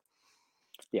happened. Yeah.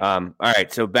 All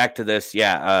right. So back to this.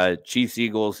 Chiefs,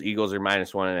 Eagles. Eagles are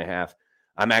 -1.5.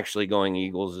 I'm actually going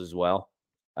Eagles as well.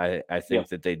 I think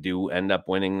that they do end up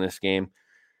winning this game.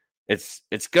 It's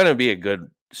going to be a good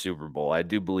Super Bowl. I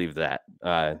do believe that.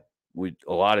 A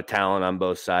lot of talent on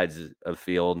both sides of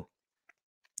field.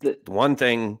 The one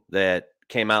thing that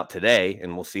came out today,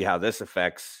 and we'll see how this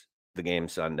affects the game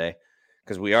Sunday,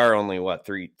 because we are only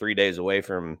three days away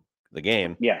from the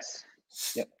game. Yes.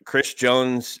 Yep. Chris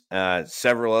Jones,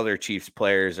 several other Chiefs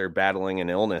players are battling an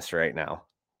illness right now.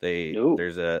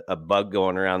 There's a bug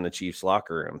going around the Chiefs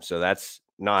locker room. So that's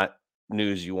not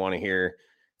news you want to hear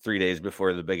 3 days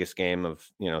before the biggest game of,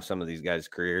 some of these guys'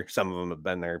 career. Some of them have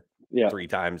been there 3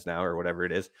 times now or whatever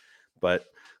it is. But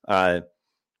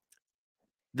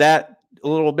that a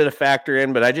little bit of factor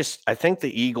in, but I think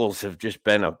the Eagles have just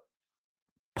been a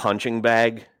punching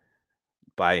bag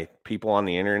by people on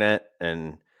the internet.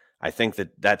 And I think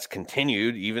that that's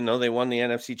continued, even though they won the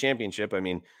NFC Championship. I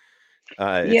mean,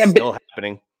 it's still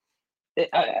happening.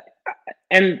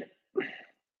 And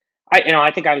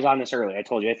I think I was on this early. I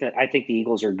told you, I think the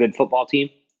Eagles are a good football team.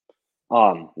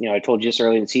 I told you this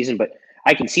early in the season, but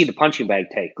I can see the punching bag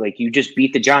take. You just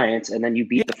beat the Giants and then you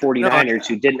beat the 49ers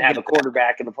who didn't have a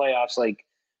quarterback in the playoffs.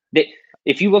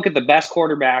 If you look at the best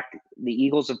quarterback the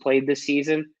Eagles have played this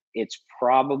season, it's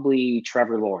probably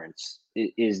Trevor Lawrence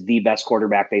is the best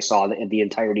quarterback they saw in the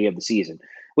entirety of the season,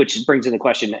 which brings in the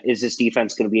question, is this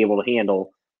defense going to be able to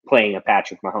handle playing a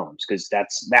Patrick Mahomes? Because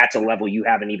that's a level you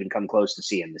haven't even come close to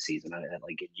seeing this season.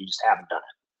 You just haven't done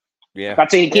it. Yeah. I'm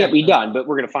not saying it can't be done, but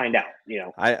we're going to find out.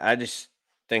 I just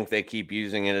think they keep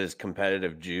using it as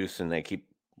competitive juice and they keep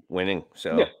winning.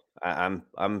 So I'm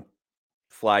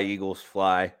fly Eagles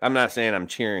fly. I'm not saying I'm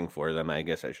cheering for them. I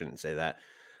guess I shouldn't say that.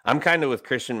 I'm kind of with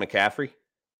Christian McCaffrey.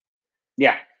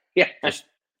 Yeah.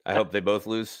 I hope they both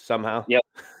lose somehow. Yep.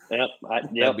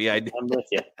 That'd be ideal.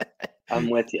 I'm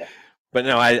with you. But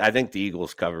no, I think the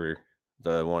Eagles cover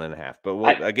the 1.5.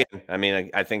 But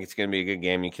I think it's going to be a good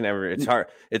game. You can never. It's hard.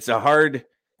 It's a hard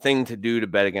thing to do to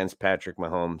bet against Patrick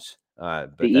Mahomes.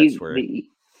 But that's where the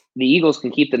Eagles can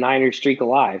keep the Niners streak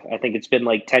alive. I think it's been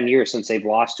 10 years since they've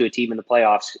lost to a team in the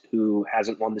playoffs who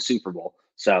hasn't won the Super Bowl.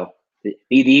 So need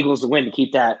the Eagles to win to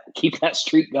keep that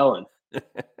streak going.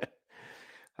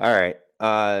 All right.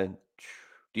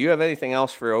 Do you have anything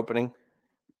else for opening?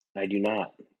 I do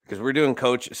not. Because we're doing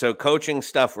coaching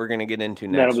stuff we're going to get into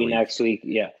next week. That'll be next week,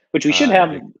 yeah. Which we should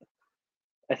have.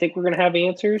 I think we're going to have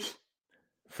answers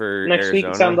for next Arizona.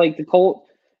 week. It sounds like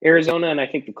Arizona, and I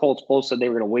think the Colts both said they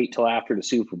were going to wait till after the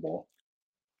Super Bowl.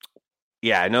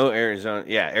 Yeah, I know Arizona.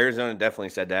 Yeah, Arizona definitely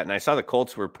said that. And I saw the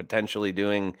Colts were potentially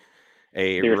doing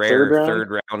a rare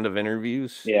third round of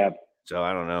interviews. Yeah. So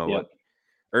I don't know. Yep.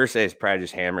 Irsay is probably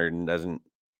just hammered and doesn't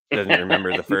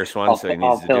remember the first one, so he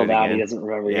needs to do it again. He doesn't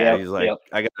remember. Yeah, he's like,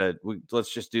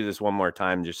 let's just do this one more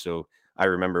time, just so I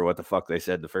remember what the fuck they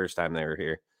said the first time they were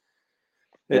here.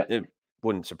 It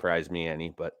wouldn't surprise me any,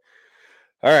 but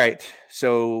all right.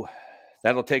 So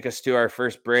that'll take us to our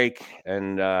first break,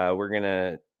 and we're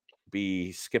gonna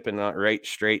be skipping right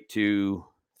straight to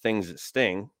things that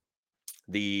sting.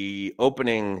 The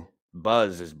opening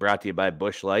buzz is brought to you by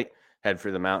Busch Light. Head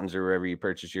for the mountains or wherever you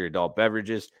purchase your adult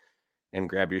beverages and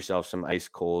grab yourself some ice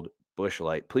cold Busch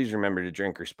Light. Please remember to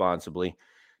drink responsibly.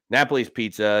 Napoli's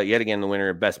Pizza, yet again the winner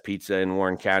of Best Pizza in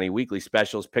Warren County. Weekly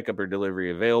specials, pickup or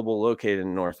delivery available, located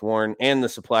in North Warren, and the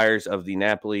suppliers of the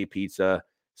Napoli Pizza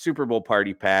Super Bowl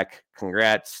Party Pack.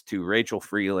 Congrats to Rachel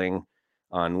Freeling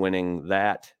on winning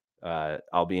that.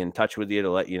 I'll be in touch with you to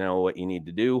let you know what you need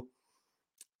to do.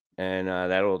 And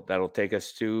that'll take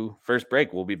us to first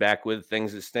break. We'll be back with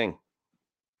Things That Sting.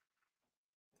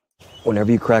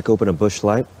 Whenever you crack open a bush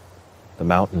light, the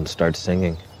mountain starts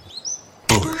singing.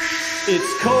 Bush.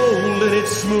 It's cold and it's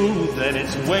smooth and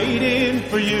it's waiting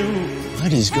for you.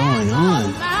 What is going on?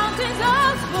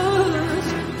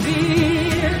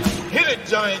 Hit it,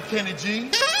 Giant Kenny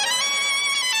G.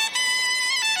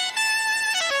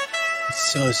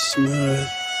 It's so smooth.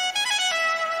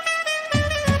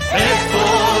 Head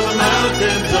for the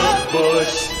mountains of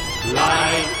Bush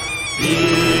Light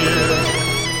Beer.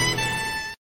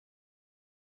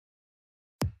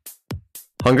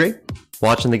 Hungry?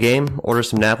 Watching the game? Order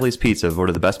some Napoli's Pizza,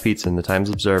 voted the best pizza in the Times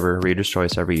Observer Reader's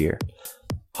Choice every year.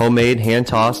 Homemade,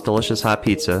 hand-tossed, delicious hot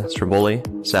pizza, stromboli,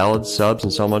 salads, subs,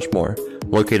 and so much more.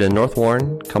 Located in North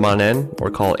Warren, come on in or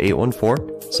call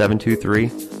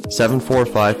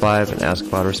 814-723-7455 and ask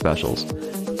about our specials.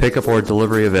 Pickup or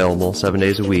delivery available 7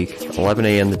 days a week, 11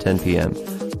 a.m. to 10 p.m.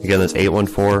 Again, that's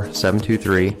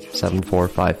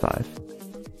 814-723-7455.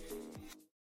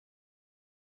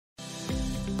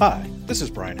 Hi, this is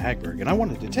Brian Hagberg, and I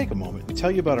wanted to take a moment and tell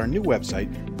you about our new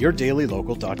website,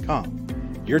 yourdailylocal.com.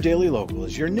 Your Daily Local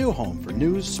is your new home for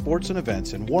news, sports, and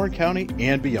events in Warren County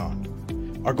and beyond.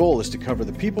 Our goal is to cover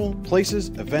the people, places,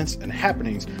 events, and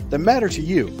happenings that matter to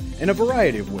you in a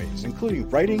variety of ways, including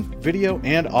writing, video,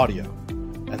 and audio.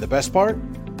 And the best part?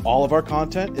 All of our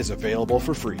content is available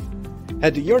for free.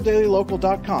 Head to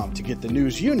yourdailylocal.com to get the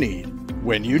news you need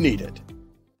when you need it.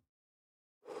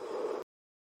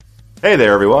 Hey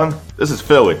there, everyone. This is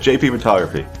Phil with JP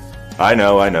Photography. I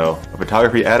know. A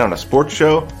photography ad on a sports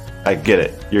show? I get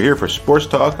it. You're here for sports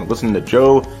talk and listening to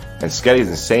Joe and Sketty's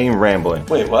insane rambling.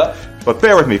 Wait, what? But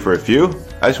bear with me for a few.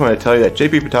 I just want to tell you that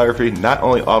JP Photography not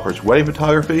only offers wedding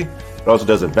photography, but also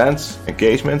does events,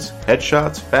 engagements,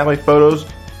 headshots, family photos,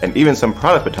 and even some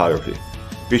product photography.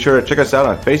 Be sure to check us out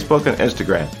on Facebook and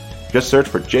Instagram. Just search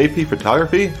for JP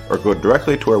Photography or go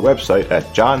directly to our website at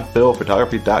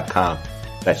johnphilphotography.com.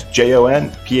 That's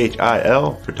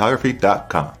JONPHIL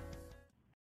photography.com.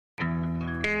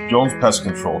 Jones Pest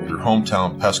Control, your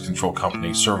hometown pest control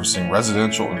company servicing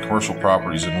residential and commercial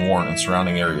properties in Warren and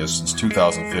surrounding areas since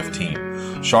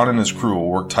 2015. Sean and his crew will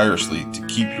work tirelessly to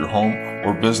keep your home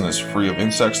or business free of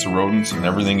insects to rodents and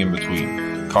everything in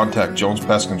between. Contact Jones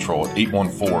Pest Control at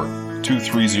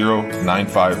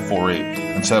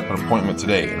 814-230-9548 and set up an appointment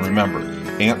today. And remember,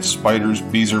 ants, spiders,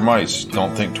 bees, or mice,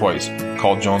 don't think twice.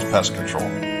 Call Jones Pest Control,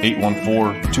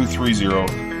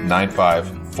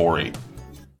 814-230-9548.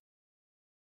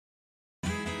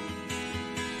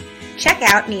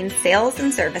 Checkout means sales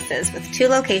and services with 2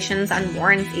 locations on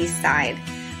Warren's east side.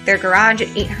 Their garage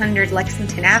at 800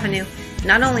 Lexington Avenue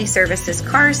not only services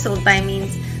cars sold by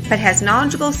Means, but has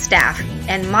knowledgeable staff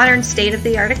and modern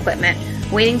state-of-the-art equipment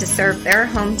waiting to serve their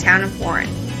hometown of Warren.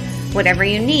 Whatever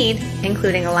you need,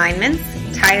 including alignments,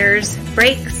 tires,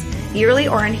 brakes, yearly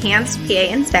or enhanced PA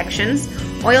inspections,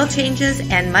 oil changes,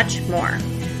 and much more.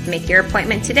 Make your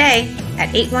appointment today at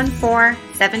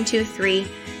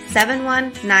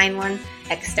 814-723-7191,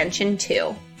 extension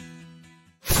 2.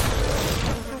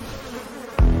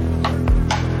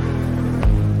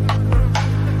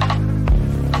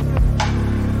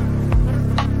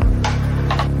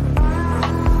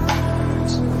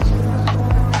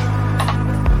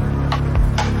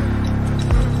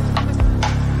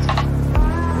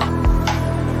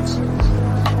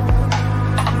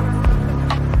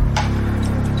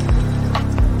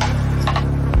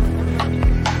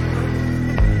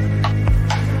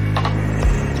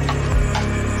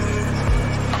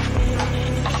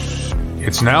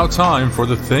 It's now time for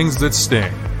the Things That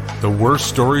Sting, the worst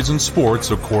stories in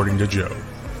sports according to Joe.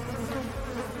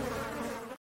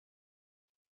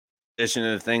 Edition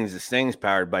of the Things That Stings,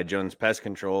 powered by Jones Pest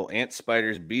Control. Ants,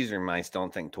 spiders, bees, or mice,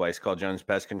 don't think twice. Call Jones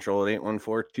Pest Control at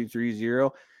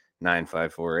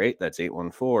 814-230-9548. That's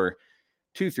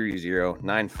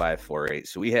 814-230-9548.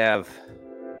 So we have,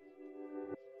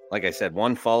 like I said,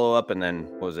 one follow-up and then,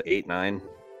 what was it, 8, 9?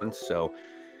 So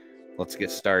let's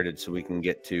get started so we can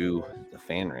get to the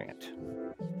fan rant.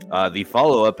 The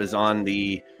follow-up is on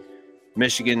the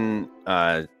Michigan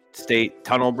State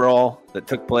tunnel brawl that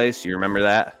took place. You remember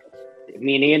that?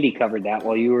 Me and Andy covered that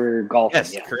while you were golfing.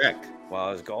 Yes, yeah. Correct. While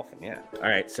I was golfing, yeah. All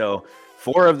right, so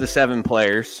 4 of the 7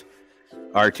 players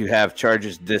are to have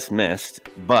charges dismissed,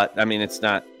 but, I mean, it's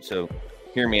not, so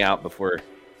hear me out before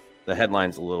the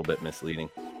headline's a little bit misleading.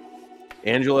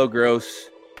 Angelo Gross,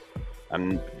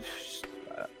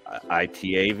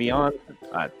 Itavion?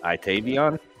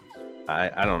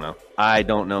 I don't know. I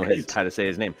don't know how to say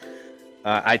his name.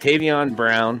 Itavion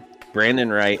Brown, Brandon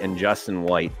Wright, and Justin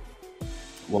White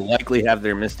will likely have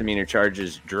their misdemeanor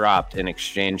charges dropped in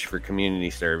exchange for community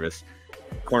service.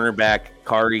 Cornerback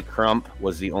Kari Crump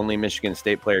was the only Michigan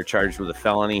State player charged with a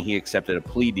felony. He accepted a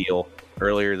plea deal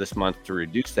earlier this month to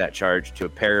reduce that charge to a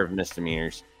pair of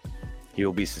misdemeanors. He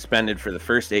will be suspended for the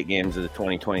first 8 games of the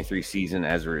 2023 season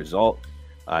as a result.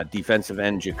 Defensive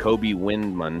end Jacoby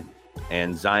Windman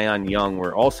and Zion Young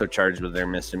were also charged with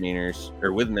misdemeanors.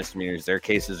 Their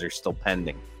cases are still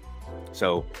pending.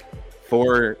 So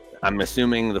I'm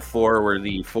assuming the 4 were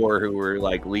the 4 who were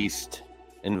like least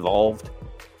involved.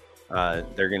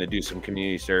 They're going to do some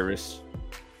community service.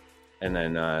 And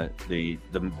then the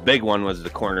big one was the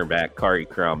cornerback, Kari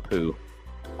Crump, who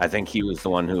I think he was the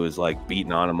one who was like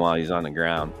beating on him while he's on the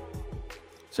ground.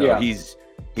 So he's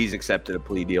accepted a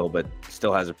plea deal, but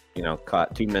still has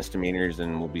caught 2 misdemeanors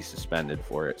and will be suspended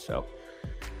for it. So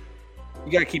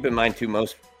you got to keep in mind too,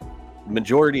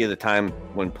 majority of the time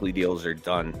when plea deals are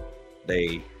done,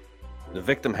 the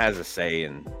victim has a say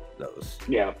in those.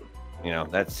 Yeah.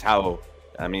 That's how,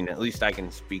 at least I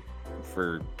can speak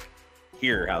for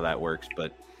here how that works,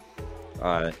 but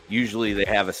usually they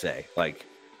have a say. Like,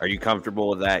 are you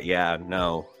comfortable with that? Yeah,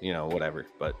 no, whatever.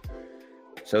 But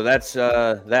so that's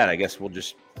that. I guess we'll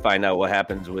just find out what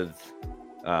happens with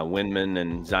Windman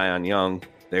and Zion Young.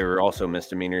 They were also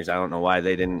misdemeanors. I don't know why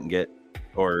they didn't get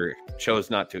or chose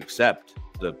not to accept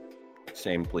the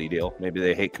same plea deal. Maybe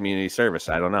they hate community service.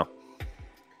 I don't know.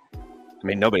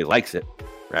 Nobody likes it,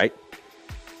 right?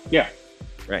 Yeah.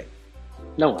 Right.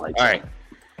 No one likes it. All right.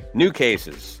 New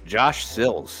cases. Josh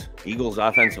Sills, Eagles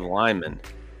offensive lineman.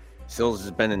 Sills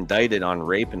has been indicted on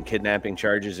rape and kidnapping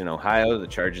charges in Ohio. The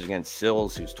charges against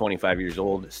Sills, who's 25 years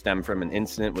old, stem from an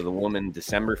incident with a woman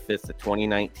December 5th of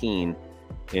 2019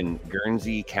 in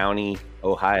Guernsey County,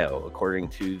 Ohio, according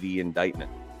to the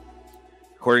indictment.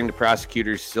 According to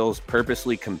prosecutors, Sills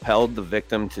purposely compelled the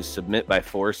victim to submit by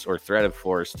force or threat of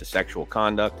force to sexual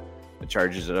conduct. The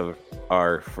charges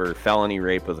are for felony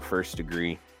rape of the first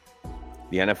degree.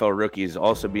 The NFL rookie is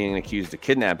also being accused of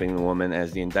kidnapping the woman,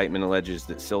 as the indictment alleges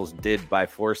that Sills did, by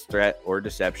force, threat, or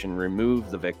deception, remove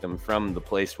the victim from the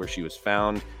place where she was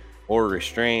found or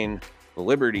restrain the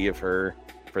liberty of her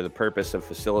for the purpose of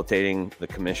facilitating the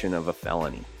commission of a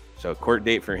felony. So a court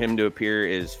date for him to appear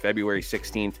is February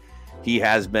 16th. He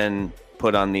has been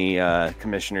put on the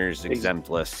commissioner's exempt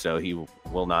list, so he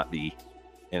will not be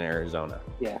in Arizona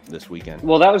this weekend.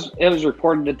 Well, it was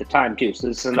reported at the time too. So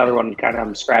this is another one kind of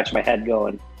I'm scratching my head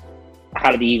going,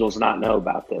 how did the Eagles not know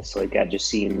about this? Like, that just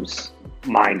seems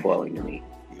mind blowing to me.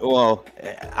 Well,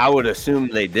 I would assume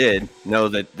they did know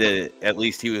that at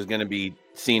least he was going to be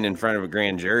seen in front of a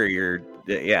grand jury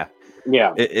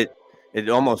It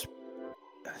almost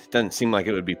doesn't seem like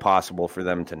it would be possible for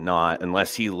them to not,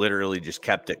 unless he literally just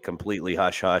kept it completely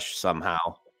hush hush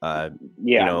somehow. It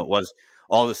was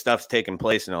all the stuff's taking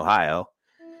place in Ohio.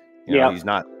 He's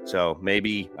not. So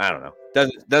maybe, I don't know.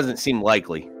 Doesn't seem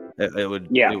likely. It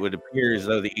would appear as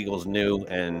though the Eagles knew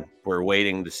and were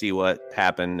waiting to see what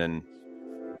happened and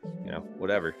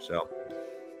whatever. So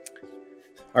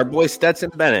our boy Stetson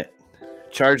Bennett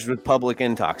charged with public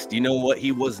intox. Do you know what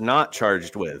he was not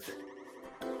charged with?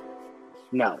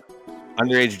 No.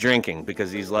 Underage drinking,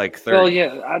 because he's like 30.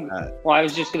 I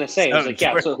was just gonna say, I was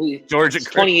so Georgia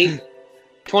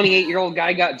 28-year-old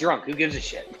guy got drunk. Who gives a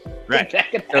shit? Right.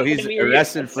 So he's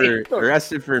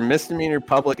arrested for misdemeanor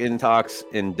public intox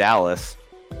in Dallas.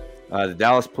 The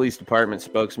Dallas Police Department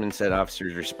spokesman said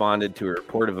officers responded to a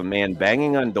report of a man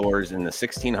banging on doors in the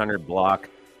 1600 block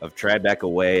of Tribeca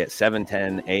Way at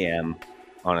 7:10 a.m.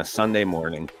 on a Sunday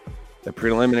morning. The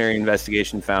preliminary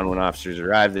investigation found when officers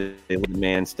arrived that they looked at the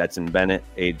man, Stetson Bennett,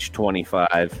 age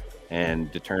 25,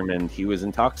 and determined he was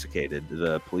intoxicated.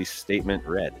 The police statement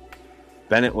read,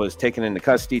 Bennett was taken into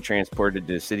custody, transported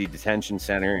to the city detention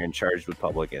center, and charged with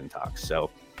public intox. So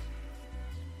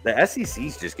the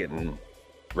SEC's just getting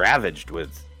ravaged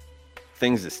with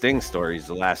things that sting stories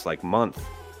the last month.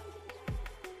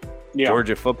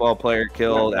 Georgia football player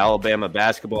killed, Alabama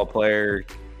basketball player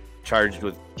charged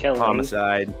with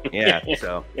homicide.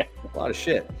 So a lot of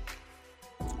shit.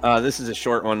 This is a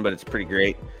short one, but it's pretty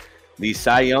great. The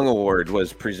Cy Young Award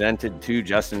was presented to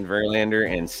Justin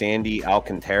Verlander and Sandy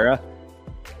Alcantara.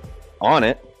 On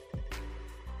it,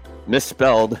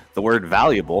 misspelled the word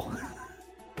valuable,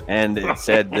 and it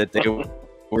said that they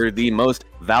were the most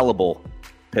valuable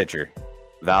pitcher.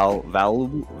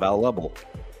 Valuable.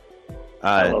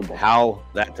 How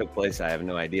that took place, I have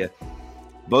no idea.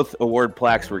 Both award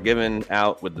plaques were given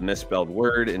out with the misspelled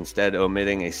word, instead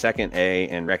omitting a second A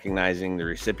and recognizing the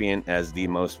recipient as the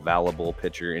most valuable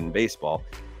pitcher in baseball.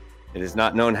 It is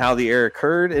not known how the error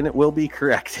occurred, and it will be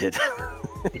corrected.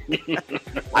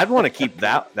 I'd want to keep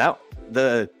that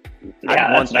Yeah,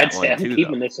 want that I'd say. one I'm too,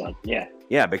 keeping though. this one. Yeah.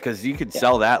 Yeah, because you could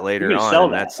sell that later on. Sell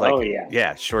and that. that's like, oh yeah.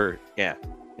 Yeah, sure. Yeah.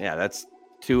 Yeah, that's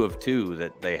 2 of 2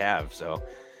 that they have. So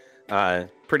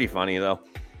pretty funny though.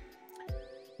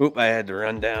 Oop, I had to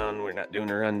run down. We're not doing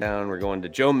a rundown. We're going to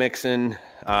Joe Mixon.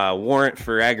 Warrant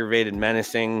for aggravated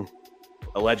menacing,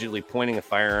 allegedly pointing a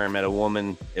firearm at a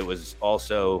woman. It was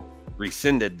also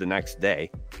rescinded the next day.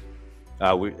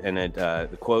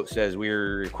 The quote says,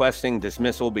 "We're requesting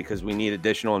dismissal because we need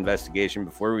additional investigation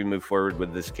before we move forward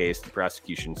with this case," the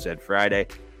prosecution said Friday.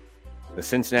 The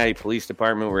Cincinnati Police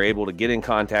Department were able to get in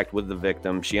contact with the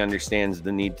victim. She understands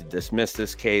the need to dismiss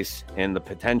this case and the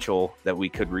potential that we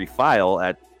could refile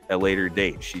at a later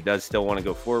date. She does still want to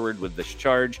go forward with this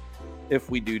charge if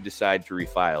we do decide to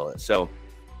refile it. So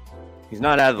he's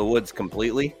not out of the woods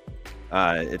completely.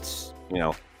 It's,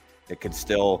 it could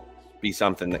still be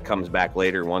something that comes back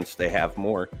later once they have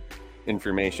more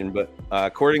information. But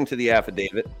according to the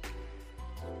affidavit,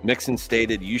 Mixon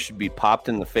stated, "You should be popped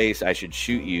in the face. I should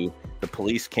shoot you. The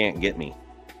police can't get me."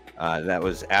 That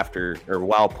was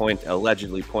while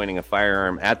allegedly pointing a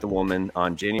firearm at the woman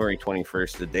on January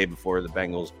 21st, the day before the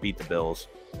Bengals beat the Bills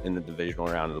in the divisional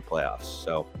round of the playoffs.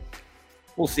 So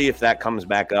we'll see if that comes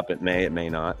back up. It may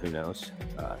not. Who knows?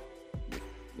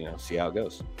 See how it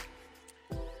goes.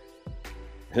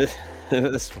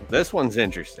 This one's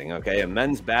interesting. Okay, a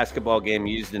men's basketball game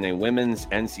used in a women's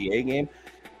NCAA game.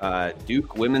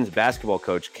 Duke women's basketball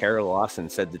coach Kara Lawson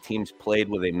said the teams played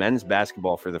with a men's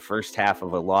basketball for the first half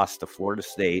of a loss to Florida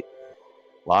State.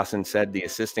 Lawson said the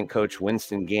assistant coach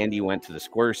Winston Gandy went to the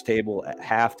scorer's table at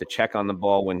half to check on the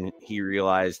ball when he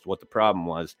realized what the problem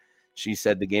was. She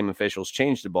said the game officials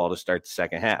changed the ball to start the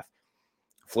second half.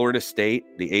 Florida State,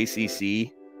 the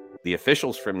ACC, the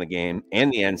officials from the game,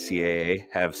 and the NCAA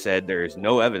have said there is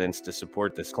no evidence to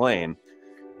support this claim.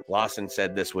 Lawson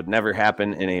said this would never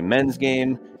happen in a men's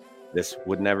game. This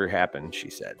would never happen, she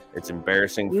said. It's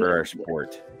embarrassing for our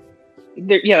sport.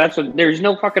 There's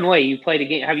no fucking way you played a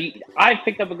game. I've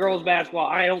picked up a girls' basketball.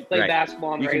 I don't play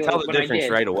basketball on You regular. can tell the difference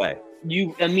right away.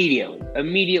 You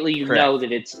immediately you know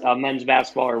that it's a men's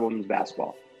basketball or women's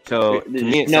basketball. So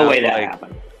there's no way that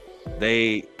happened.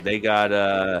 They got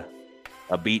a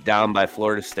beat down by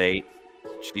Florida State.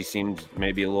 She seems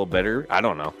maybe a little bitter. I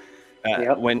don't know.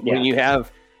 When you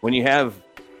have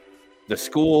the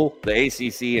school, the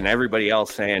ACC, and everybody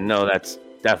else saying, no, that's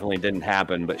definitely didn't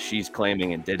happen, but she's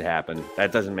claiming it did happen,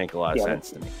 that doesn't make a lot of sense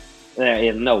to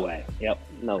me. No way. Yep,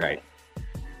 no way.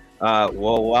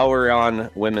 Well, while we're on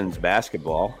women's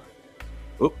basketball,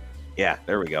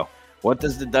 there we go. What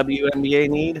does the WNBA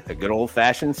need? A good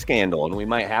old-fashioned scandal, and we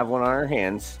might have one on our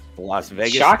hands. The Las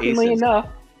Vegas Shockingly Aces. enough,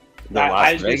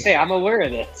 I was going to say, I'm aware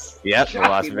of this. Yep, the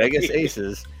Las Vegas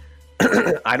Aces.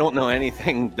 I don't know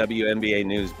anything WNBA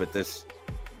news, but this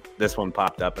one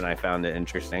popped up and I found it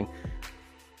interesting.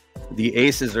 The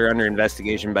Aces are under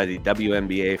investigation by the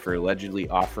WNBA for allegedly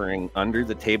offering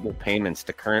under-the-table payments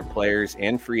to current players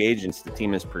and free agents the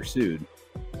team has pursued.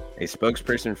 A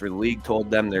spokesperson for the league told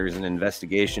them there is an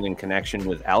investigation in connection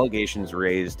with allegations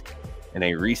raised in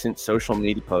a recent social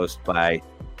media post by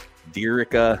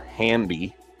Dearica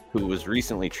Hamby, who was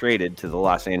recently traded to the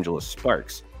Los Angeles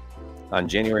Sparks. On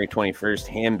January 21st,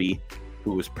 Hamby,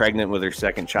 who was pregnant with her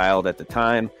second child at the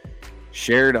time,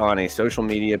 shared on a social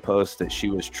media post that she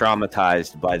was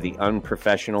traumatized by the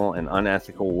unprofessional and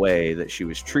unethical way that she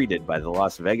was treated by the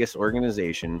Las Vegas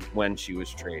organization when she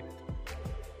was traded.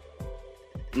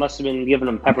 Must have been giving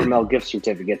them peppermill gift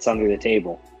certificates under the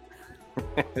table.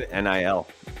 NIL.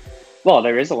 Well,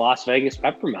 there is a Las Vegas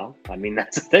peppermill. I mean,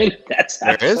 that's a thing. That's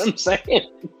what I'm saying.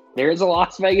 There is a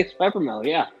Las Vegas peppermill,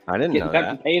 yeah. I didn't know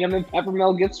that. Paying them in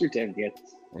peppermill gift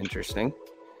certificates. Interesting.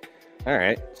 All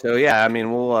right. So, yeah, I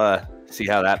mean, we'll see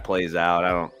how that plays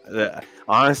out.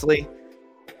 Honestly,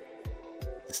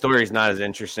 the story's not as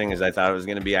interesting as I thought it was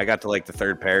going to be. I got to like the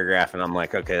third paragraph and I'm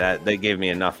like, okay, they gave me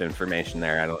enough information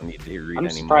there. I don't need to read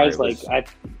anymore. I'm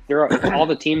surprised, all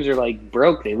the teams are like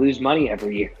broke. They lose money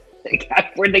every year.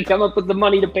 Where'd they come up with the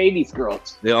money to pay these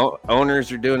girls? The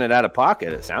owners are doing it out of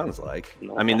pocket, it sounds like.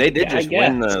 I mean, they did just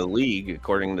win the league,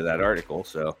 according to that article.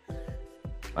 So,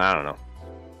 I don't know.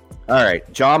 All right.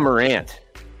 John Morant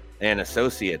and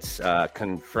associates they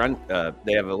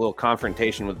have a little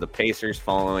confrontation with the Pacers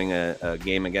following a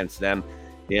game against them.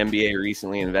 The NBA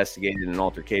recently investigated an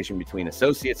altercation between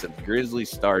associates of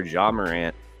Grizzlies star John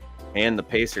Morant and the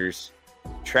Pacers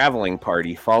traveling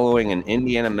party following an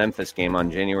Indiana-Memphis game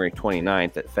on January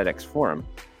 29th at FedEx Forum.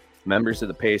 Members of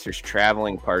the Pacers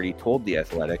traveling party told The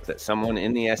Athletic that someone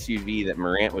in the SUV that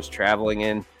Morant was traveling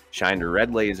in shined a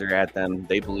red laser at them.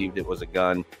 They believed it was a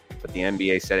gun, but the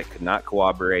NBA said it could not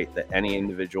corroborate that any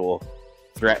individual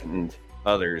threatened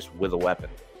others with a weapon.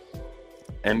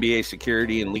 NBA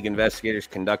security and league investigators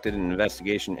conducted an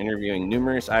investigation interviewing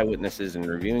numerous eyewitnesses and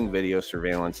reviewing video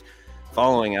surveillance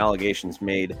following allegations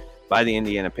made by the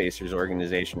Indiana Pacers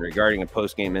organization regarding a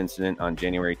post-game incident on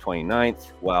January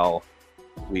 29th. While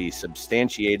we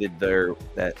substantiated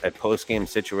that a post-game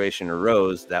situation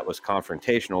arose that was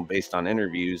confrontational based on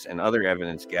interviews and other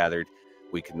evidence gathered,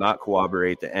 we could not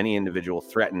corroborate that any individual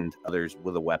threatened others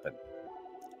with a weapon.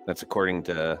 That's according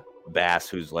to Bass,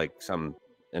 who's like some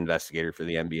investigator for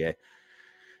the NBA.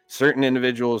 Certain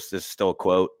individuals, this is still a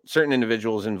quote, certain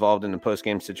individuals involved in the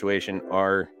post-game situation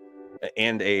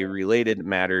and a related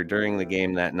matter during the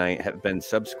game that night have been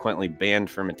subsequently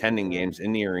banned from attending games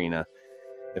in the arena.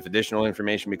 If additional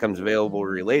information becomes available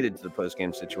related to the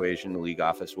post-game situation, the league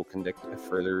office will conduct a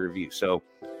further review. So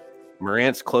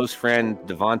Morant's close friend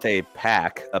Devontae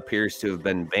Pack appears to have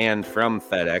been banned from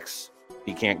FedEx.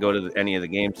 He can't go to any of the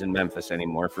games in Memphis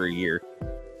anymore for a year.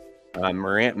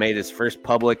 Morant made his first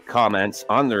public comments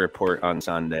on the report on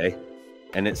Sunday,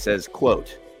 and it says,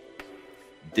 quote,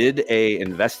 "Did a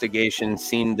investigation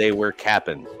seem they were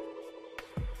capping?"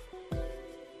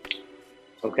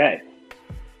 Okay.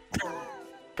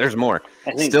 There's more.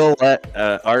 Still let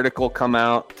an article come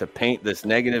out to paint this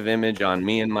negative image on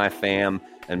me and my fam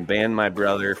and ban my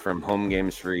brother from home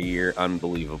games for a year.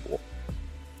 Unbelievable.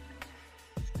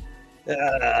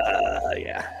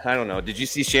 Yeah, I don't know. Did you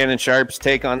see Shannon Sharp's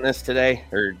take on this today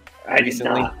or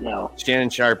recently? I did not, no. Shannon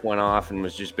Sharp went off and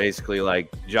was just basically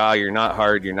like, Ja, you're not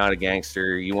hard. You're not a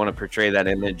gangster. You want to portray that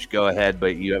image, go ahead,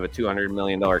 but you have a $200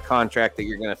 million contract that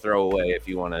you're going to throw away if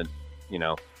you want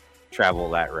to, travel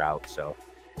that route. So,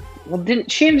 well,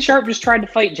 didn't Shannon Sharp just tried to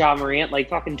fight Ja Morant like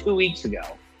fucking 2 weeks ago?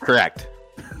 Correct.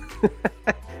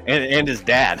 and his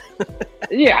dad.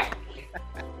 Yeah.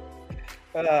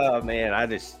 Oh man, I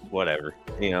just whatever,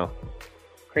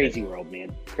 Crazy world,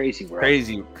 man. Crazy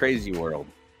world. Crazy world.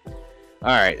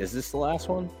 All right, is this the last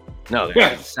one? No,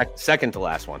 there's second to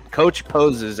last one. Coach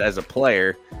poses as a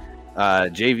player,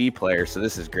 JV player. So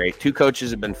this is great. 2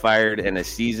 coaches have been fired and a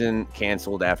season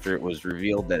canceled after it was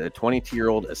revealed that a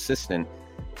 22-year-old assistant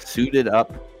suited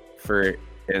up for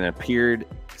and appeared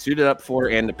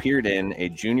in a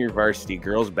junior varsity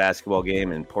girls basketball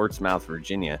game in Portsmouth,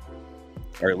 Virginia.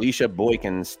 Arlisha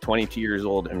Boykins, 22 years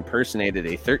old, impersonated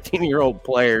a 13-year-old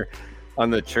player on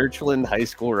the Churchland High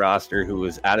School roster who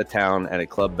was out of town at a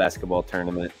club basketball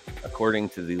tournament, according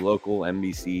to the local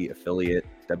NBC affiliate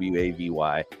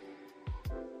WAVY.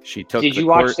 Did you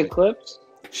watch the clips?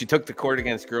 She took the court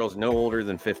against girls no older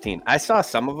than 15. I saw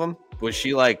some of them. Was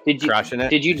she crushing it?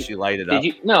 Did she light it up?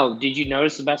 Did you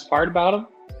notice the best part about them?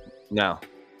 No.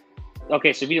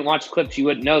 Okay, so if you didn't watch the clips, you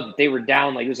wouldn't know that they were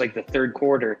down it was like the third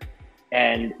quarter.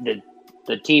 And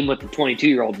the team with the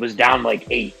 22-year-old was down like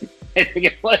 8. I think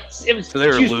it was. So they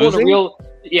were losing?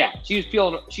 She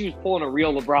was pulling a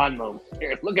real LeBron moment.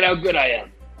 Here, look at how good I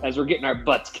am as we're getting our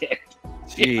butts kicked.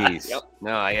 Jeez. Yeah, yep.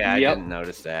 No, I didn't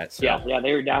notice that. So. Yeah,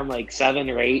 they were down like 7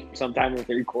 or 8 sometime in the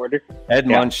third quarter. Ed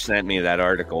Munch sent me that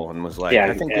article and was like,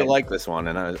 I think you'll like this one.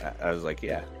 And I was like,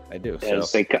 yeah, I do. So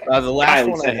the last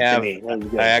one I have,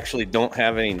 I actually don't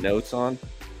have any notes on,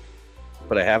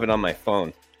 but I have it on my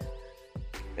phone.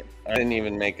 I didn't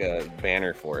even make a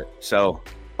banner for it. So,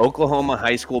 Oklahoma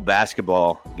high school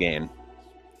basketball game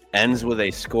ends with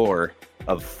a score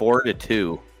of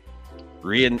 4-2,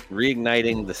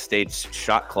 reigniting the state's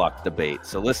shot clock debate.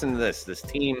 So, listen to this. This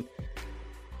team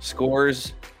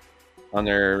scores on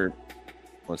their,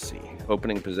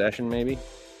 opening possession maybe.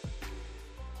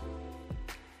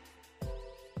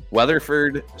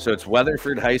 Weatherford. So, it's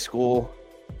Weatherford High School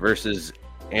versus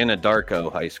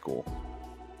Anadarko High School.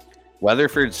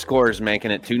 Weatherford scores, making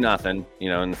it 2-0,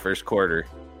 in the first quarter.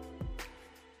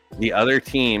 The other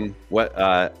team,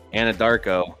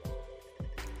 Anadarko,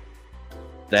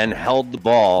 then held the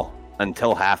ball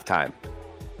until halftime.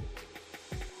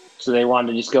 So they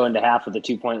wanted to just go into half with a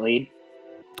 2-point lead?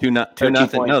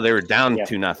 2-0. No, they were down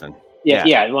 2-0.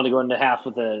 Yeah, they wanted to go into half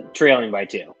with a trailing by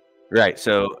 2. Right.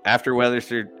 So after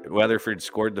Weatherford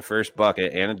scored the first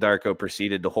bucket, Anadarko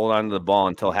proceeded to hold on to the ball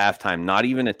until halftime, not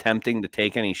even attempting to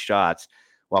take any shots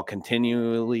while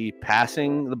continually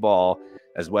passing the ball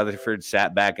as Weatherford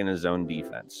sat back in his own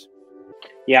defense.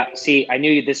 Yeah, see, I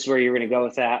knew this is where you were going to go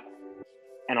with that.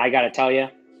 And I got to tell you,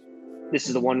 this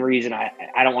is the one reason I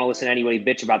don't want to listen to anybody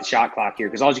bitch about the shot clock here,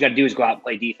 because all you got to do is go out and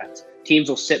play defense. Teams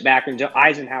will sit back, and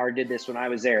Eisenhower did this when I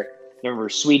was there. Remember,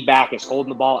 Swede Backus holding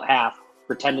the ball at half,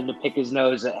 pretending to pick his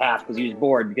nose at half because he was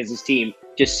bored because his team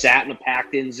just sat in a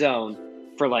packed-in zone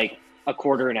for like a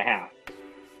quarter and a half.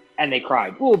 And they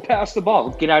cried, "Oh, pass the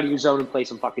ball. Get out of your zone and play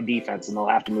some fucking defense," and they'll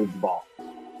have to move the ball.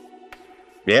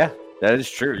 Yeah. That is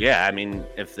true. Yeah, I mean,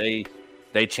 if they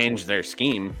change their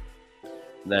scheme,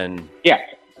 then yeah.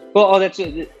 Well, that's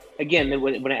again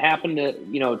when it happened to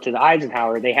to the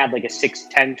Eisenhower, they had like a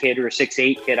 6'10" kid or a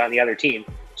 6'8" kid on the other team,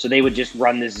 so they would just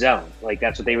run this zone. Like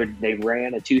that's what they would. They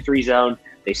ran a 2-3 zone.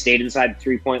 They stayed inside the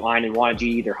 3-point line and wanted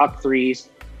you to either huck threes,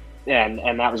 and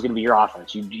that was going to be your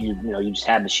offense. You just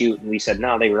had to shoot. And we said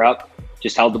no. They were up,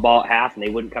 just held the ball at half, and they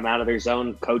wouldn't come out of their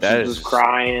zone. Coach was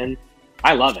crying.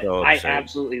 I love it. So I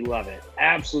absolutely love it.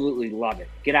 Absolutely love it.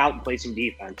 Get out and play some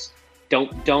defense.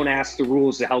 Don't ask the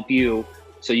rules to help you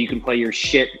so you can play your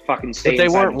shit fucking stay but they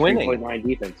inside weren't the winning. 3-point line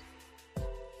defense.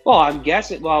 Well,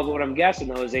 what I'm guessing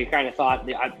though is they kind of thought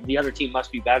the other team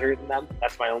must be better than them.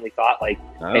 That's my only thought. Like,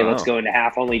 hey, let's go into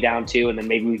half only down 2, and then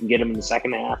maybe we can get them in the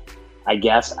second half. I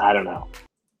guess. I don't know.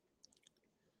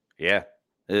 Yeah.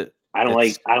 I don't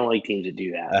like teams that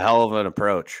do that. A hell of an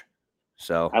approach.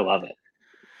 So I love it.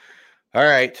 All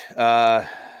right.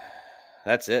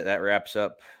 That's it. That wraps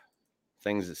up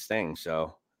things that sting.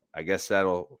 So I guess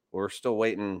we're still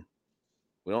waiting.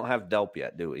 We don't have Delp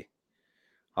yet, do we?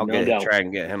 I'll try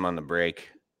and get him on the break.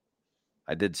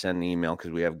 I did send an email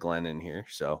because we have Glenn in here.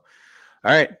 So, all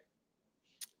right.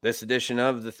 This edition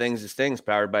of The Things That Stings,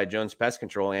 powered by Jones Pest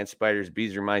Control. Ants, spiders,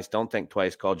 bees, or mice, don't think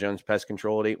twice. Call Jones Pest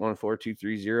Control at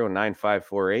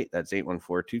 814-230-9548. That's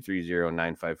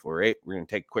 814-230-9548. We're going to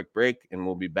take a quick break, and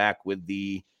we'll be back with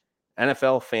the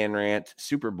NFL Fan Rant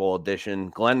Super Bowl edition.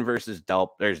 Glenn versus Delp.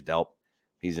 There's Delp.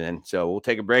 He's in. So we'll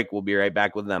take a break. We'll be right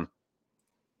back with them.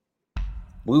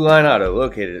 Blue Line Auto,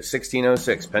 located at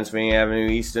 1606 Pennsylvania Avenue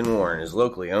East in Warren, is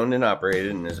locally owned and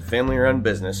operated and is a family-run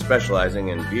business specializing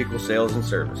in vehicle sales and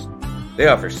service. They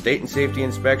offer state and safety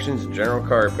inspections and general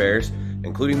car repairs,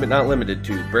 including but not limited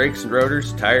to brakes and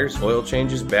rotors, tires, oil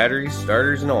changes, batteries,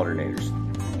 starters, and alternators.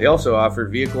 They also offer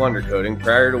vehicle undercoating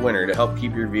prior to winter to help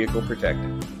keep your vehicle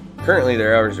protected. Currently,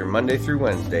 their hours are Monday through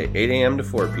Wednesday, 8 a.m. to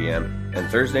 4 p.m., and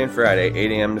Thursday and Friday,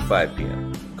 8 a.m. to 5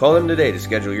 p.m. Call them today to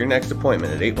schedule your next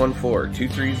appointment at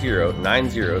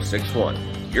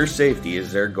 814-230-9061. Your safety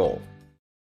is their goal.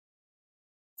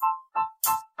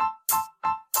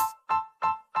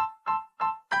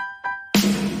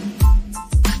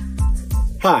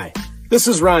 Hi, this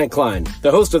is Ryan Klein,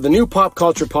 the host of the new pop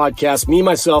culture podcast, Me,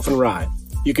 Myself, and Rye.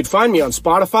 You can find me on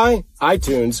Spotify,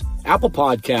 iTunes, Apple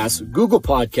Podcasts, Google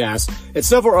Podcasts, and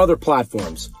several other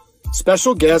platforms.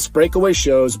 Special guests, breakaway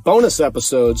shows, bonus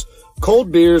episodes, cold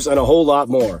beers, and a whole lot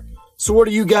more. So what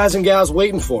are you guys and gals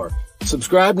waiting for?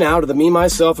 Subscribe now to the Me,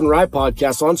 Myself, and Rye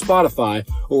podcast on Spotify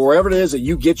or wherever it is that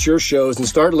you get your shows and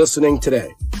start listening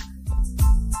today.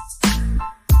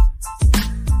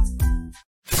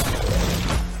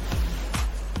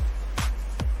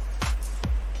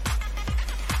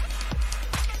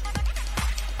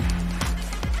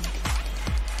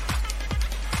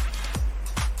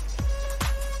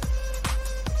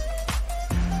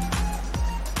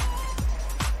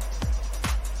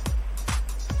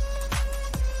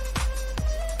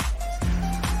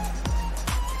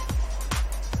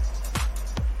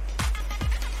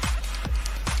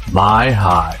 My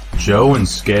High, Joe and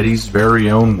Sketty's very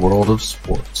own world of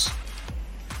sports.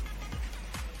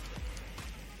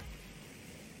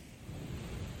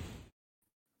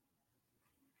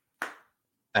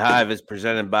 The Hive is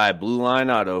presented by Blue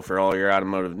Line Auto. For all your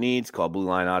automotive needs, call Blue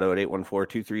Line Auto at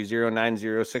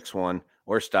 814-230-9061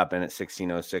 or stop in at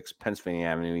 1606 Pennsylvania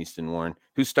Avenue East in Warren.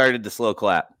 Who started the slow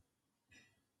clap?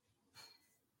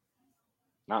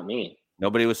 Not me.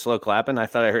 Nobody was slow clapping? I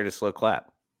thought I heard a slow clap.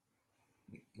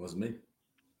 Wasn't me.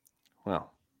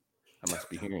 Well, I must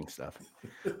be hearing stuff.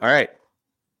 All right.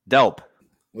 Delp,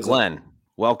 Glenn,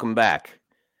 welcome back.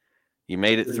 You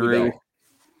made it through.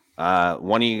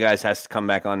 One of you guys has to come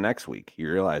back on next week.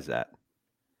 You realize that.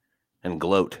 And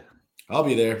gloat. I'll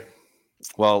be there.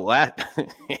 Well,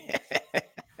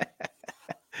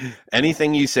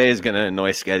 anything you say is going to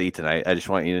annoy Sketty tonight. I just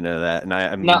want you to know that. And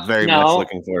I'm very much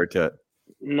looking forward to it.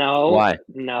 No. Why?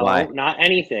 No, Why? Not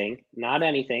anything. Not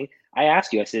anything. I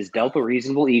asked you, I said, is Delp a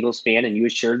reasonable Eagles fan? And you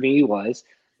assured me he was.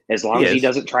 As long as he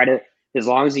doesn't try to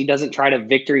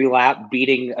victory lap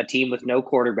beating a team with no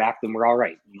quarterback, then we're all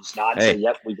right. You just nod and say,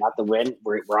 yep, we got the win.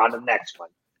 We're on to the next one.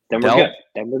 Then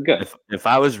we're good. If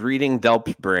I was reading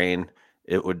Delp's brain,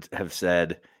 it would have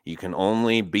said you can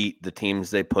only beat the teams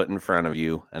they put in front of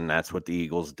you, and that's what the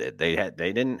Eagles did. They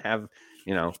didn't have,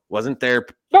 wasn't their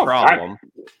problem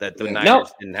that the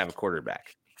Niners didn't have a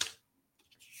quarterback.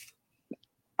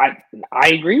 I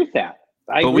agree with that.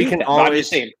 We can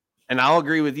always, and I'll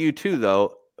agree with you too,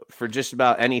 though. For just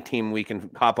about any team, we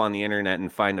can hop on the internet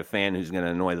and find a fan who's going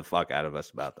to annoy the fuck out of us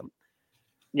about them.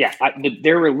 Yeah,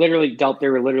 there were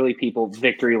literally people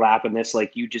victory lapping this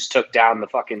like you just took down the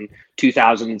fucking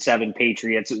 2007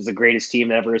 Patriots. It was the greatest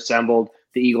team ever assembled.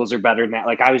 The Eagles are better than that.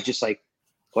 Like, I was just like,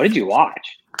 what did you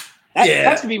watch?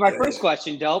 That's to be my first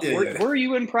question, Delp. Were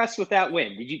you impressed with that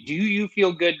win? Do you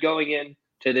feel good going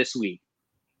into this week?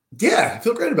 Yeah, I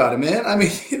feel great about it, man. I mean,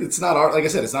 it's not like I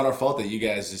said, it's not our fault that you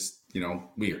guys just,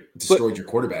 we destroyed your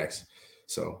quarterbacks.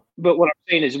 So, but what I'm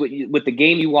saying is, with the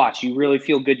game you watch, you really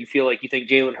feel good. You feel like you think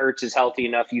Jalen Hurts is healthy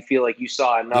enough. You feel like you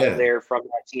saw enough there from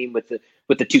that team with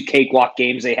the two cakewalk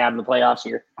games they had in the playoffs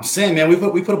here. I'm saying, man,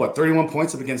 we put about 31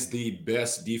 points up against the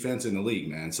best defense in the league,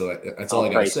 man. So that's all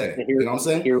I gotta say. You know what I'm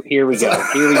saying? Here we go.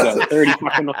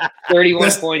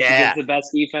 31 points against the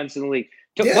best defense in the league.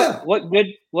 Yeah. What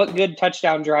good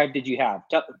touchdown drive did you have?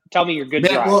 Tell me your good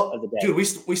drive of the day. Dude,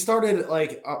 we started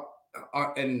like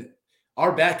in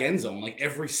our back end zone like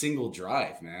every single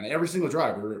drive, man. Every single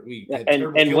drive. We had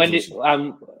and when did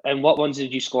and what ones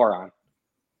did you score on?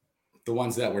 The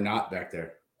ones that were not back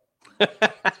there.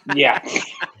 Yeah.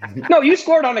 No, you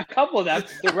scored on a couple of them.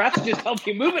 The rest just helped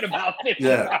you move it about 50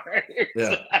 yards.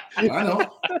 Yeah. I know.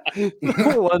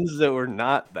 The ones that were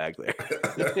not back there.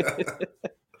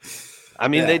 I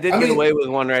mean, they did get away with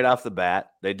one right off the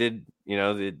bat. They did,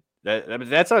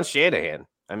 that's on Shanahan.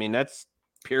 I mean, that's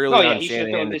purely on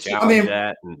Shanahan to challenge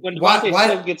that. When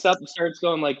Devontae gets up and starts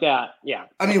going like that, yeah.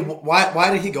 I mean,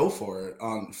 why did he go for it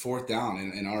on fourth down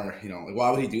in our,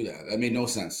 why would he do that? That made no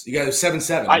sense. You got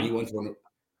 7-7 and he went for it.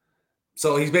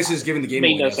 So he's basically just giving the game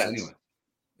away to us anyway.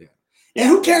 Yeah. And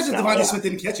who cares if Devontae Smith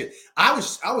didn't catch it? I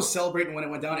was celebrating when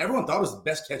it went down. Everyone thought it was the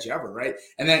best catch ever, right?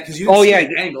 And then because you didn't see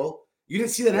that angle. You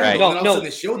didn't see that angle. And all of a sudden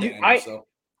they showed the angle. So.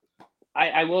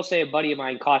 I will say a buddy of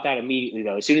mine caught that immediately,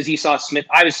 though. As soon as he saw Smith,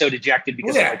 I was so dejected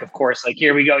because I'm like, of course, like,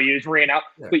 here we go. You just ran out.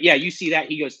 Yeah. But, yeah, you see that.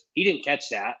 He goes, he didn't catch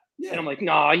that. Yeah. And I'm like,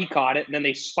 no, he caught it. And then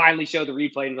they finally show the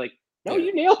replay and like, no,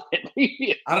 you nailed it.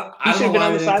 He should have been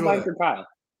on the sideline for Kyle.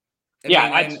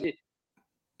 I don't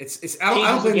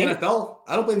blame the NFL.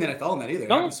 I don't blame the NFL in that either.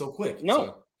 It happened so quick.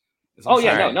 No. So,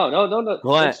 no.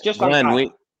 Glenn, it's just on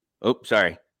Kyle.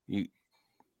 Sorry.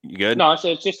 You good? No, so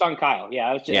it's just on Kyle.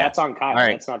 Yeah, that's on Kyle. All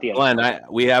right. That's not the other. Glenn,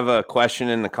 we have a question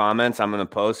in the comments. I'm going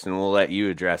to post, and we'll let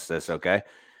you address this. Okay.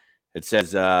 It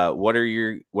says, "What are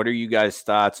you guys'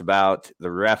 thoughts about the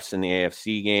refs in the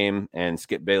AFC game and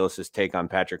Skip Bayless's take on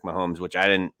Patrick Mahomes?" Which I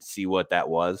didn't see what that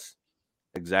was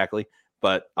exactly,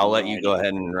 but I'll let you go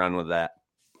ahead and run with that.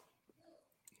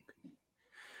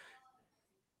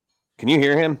 Can you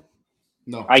hear him?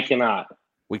 No, I cannot.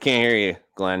 We can't hear you,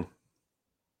 Glenn.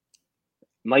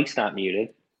 Mike's not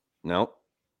muted. Nope.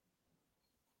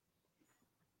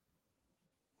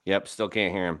 Yep, still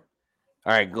can't hear him.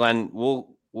 All right, Glenn,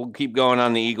 we'll keep going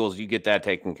on the Eagles. You get that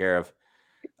taken care of.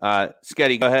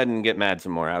 Sketty, go ahead and get mad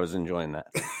some more. I was enjoying that.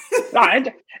 It's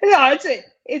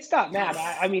not mad.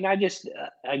 I mean, I just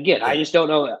I just don't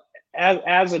know.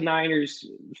 As a Niners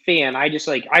fan, I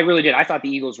really did. I thought the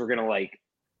Eagles were gonna like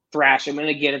thrash them. And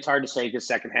again, it's hard to say because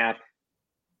second half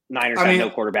Niners have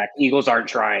no quarterback. Eagles aren't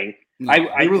trying. No,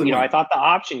 I thought the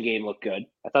option game looked good.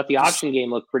 I thought the option game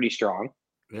looked pretty strong.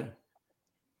 Yeah.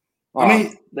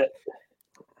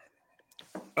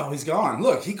 He's gone.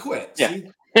 Look, he quit. Yeah.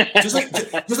 See? just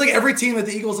like every team that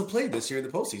the Eagles have played this year in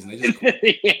the postseason, they just quit.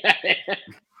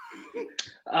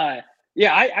 I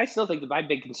still think that my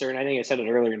big concern, I think I said it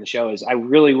earlier in the show, is I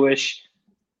really wish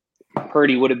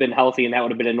Purdy would have been healthy and that would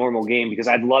have been a normal game because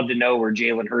I'd love to know where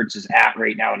Jalen Hurts is at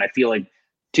right now. And I feel like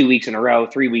 2 weeks in a row,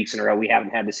 3 weeks in a row, we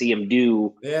haven't had to see him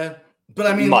do but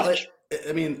I mean, much.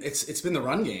 It's been the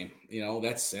run game.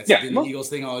 That's been the Eagles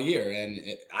thing all year, and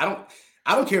I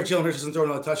don't care if Jalen Hurts doesn't throw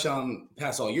another touchdown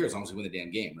pass all year as long as we win the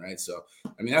damn game, right? So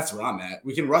I mean, that's where I'm at.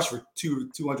 We can rush for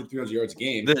 200, 300 yards a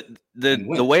game.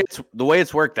 The way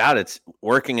it's worked out, it's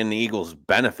working in the Eagles'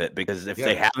 benefit because if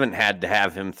they haven't had to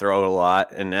have him throw a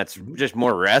lot, and that's just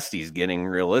more rest he's getting.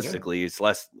 Realistically, it's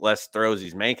less throws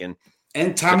he's making.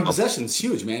 And time of possession is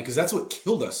huge, man, because that's what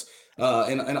killed us.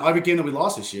 And every game that we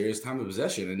lost this year is time of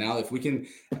possession. And now if we can,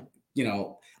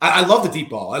 I love the deep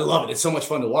ball. I love it. It's so much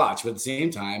fun to watch. But at the same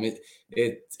time,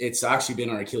 it's actually been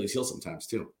our Achilles heel sometimes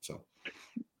too. So,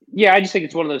 yeah, I just think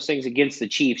it's one of those things against the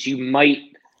Chiefs.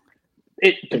 It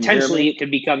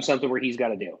could become something where he's got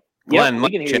to do. Glenn,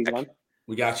 we can hear you, Glenn.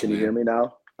 We got you. Can you hear me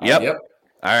now? Yep.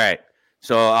 All right.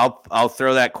 So I'll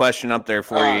throw that question up there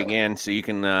for you again, so you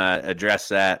can address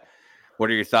that. What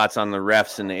are your thoughts on the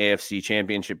refs in the AFC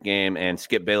Championship game and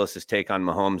Skip Bayless's take on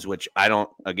Mahomes? Which I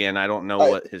don't know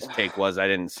what his take was. I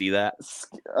didn't see that.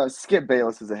 Skip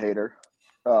Bayless is a hater.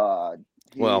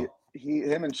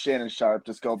 Him and Shannon Sharp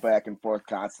just go back and forth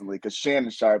constantly because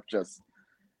Shannon Sharp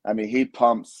he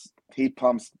pumps he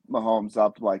pumps Mahomes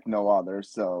up like no other.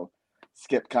 So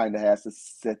Skip kind of has to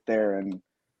sit there and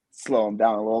slow him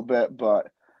down a little bit. But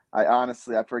I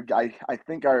honestly, I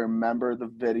think I remember the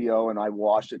video and I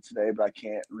watched it today, but I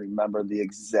can't remember the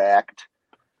exact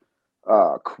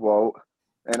quote.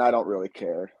 And I don't really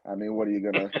care. I mean, what are you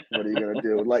gonna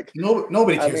do? Like,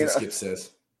 nobody cares what Skip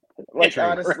says. Like,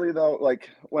 honestly, though, like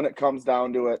when it comes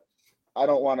down to it, I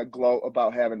don't want to gloat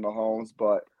about having Mahomes,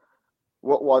 but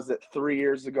what was it? 3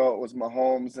 years ago, it was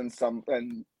Mahomes and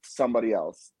somebody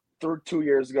else. 2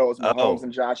 years ago, it was Mahomes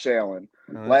and Josh Allen.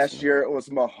 Last year, it was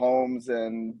Mahomes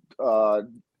and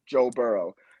Joe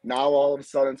Burrow. Now, all of a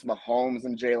sudden, it's Mahomes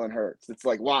and Jalen Hurts. It's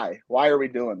like, why? Why are we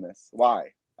doing this?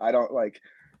 Why? I don't like.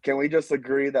 Can we just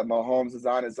agree that Mahomes is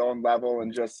on his own level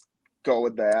and just go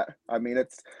with that? I mean,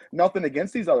 it's nothing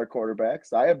against these other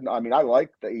quarterbacks. I like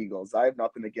the Eagles. I have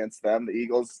nothing against them. The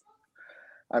Eagles.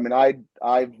 I mean,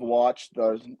 I've watched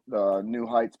the New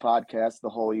Heights podcast the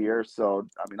whole year, so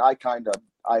I mean,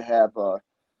 I have a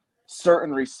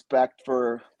certain respect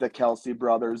for the Kelsey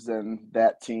brothers and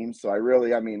that team. So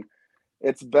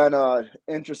it's been a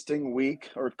interesting week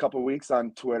or a couple of weeks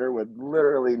on Twitter with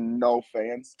literally no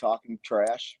fans talking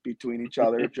trash between each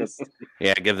other. Just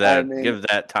give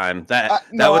that time.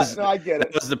 I get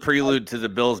it. That was the prelude to the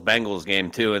Bills-Bengals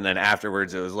game too, and then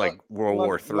afterwards it was like World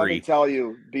War III. Let me tell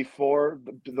you, before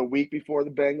the week before the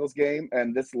Bengals game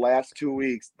and this last 2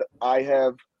 weeks, I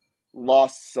have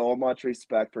lost so much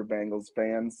respect for Bengals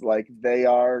fans. Like they're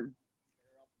up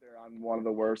there on one of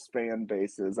the worst fan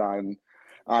bases on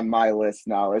my list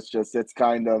now. It's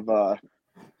kind of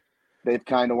they've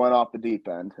kind of went off the deep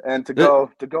end. And to go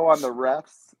on the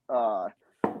refs,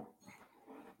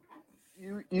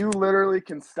 you literally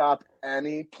can stop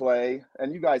any play,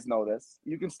 and you guys know this.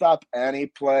 You can stop any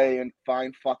play and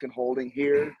find fucking holding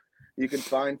here. You can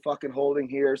find fucking holding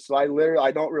here. So I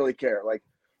don't really care. Like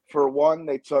for one,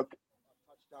 they took a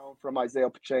touchdown from Isaiah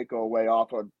Pacheco away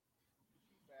off a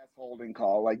fast holding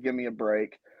call. Like give me a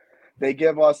break. They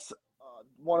give us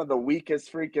one of the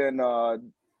weakest freaking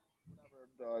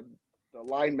the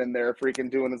lineman there freaking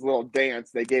doing his little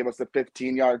dance. They gave us a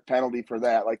 15-yard penalty for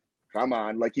that. Like, come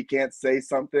on. Like, you can't say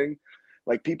something.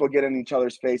 Like, people get in each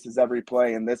other's faces every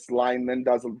play, and this lineman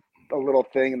does a little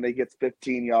thing, and they gets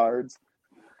 15 yards.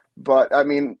 But, I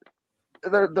mean,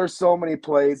 there's so many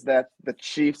plays that the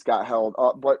Chiefs got held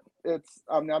up. But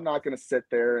I'm not going to sit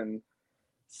there and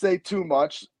say too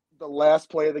much. The last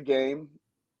play of the game,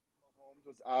 Mahomes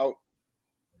was out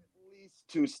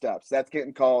 2 steps. That's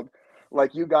getting called.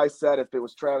 Like you guys said, if it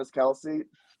was Travis Kelce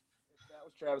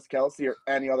or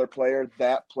any other player,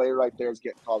 that play right there is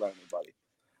getting called on anybody.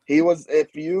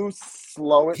 If you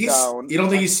slow it down. You don't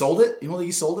think he sold it? You don't think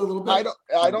he sold it a little bit?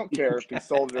 I don't care if he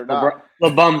sold it or not. The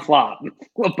bum flop.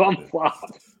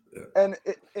 And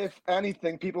if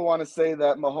anything, people want to say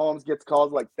that Mahomes gets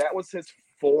called like that was his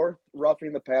 4th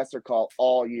roughing the passer call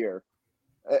all year.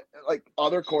 Like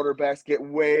other quarterbacks get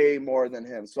way more than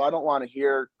him, so I don't want to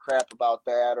hear crap about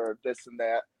that or this and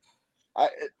that.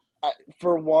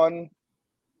 For one,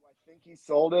 I think he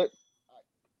sold it.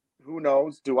 Who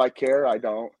knows? Do I care? I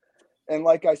don't. And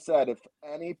like I said, if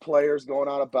any player's going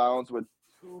out of bounds with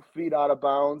 2 feet out of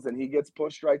bounds and he gets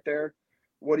pushed right there,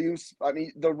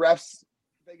 the refs,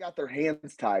 they got their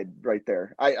hands tied right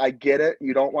there. I get it.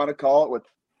 You don't want to call it with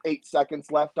 8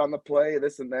 seconds left on the play,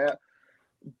 this and that.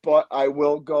 But I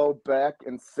will go back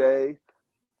and say,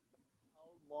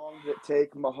 how long did it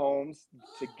take Mahomes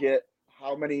to get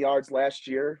how many yards last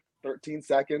year? 13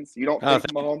 seconds. You don't think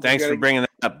Mahomes? Thanks for bringing that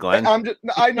up, Glenn.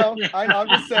 I know. I'm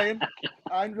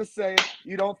just saying.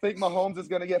 You don't think Mahomes is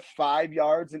going to get 5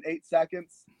 yards in 8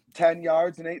 seconds, 10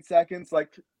 yards in 8 seconds?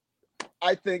 Like,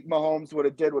 I think Mahomes would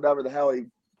have did whatever the hell he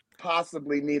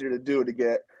possibly needed to do to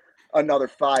get another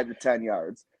 5 to 10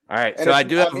 yards. All right. And so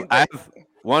I have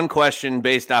one question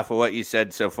based off of what you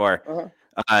said so far.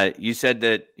 Uh-huh. You said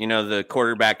that, the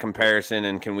quarterback comparison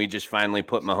and can we just finally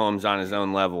put Mahomes on his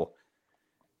own level?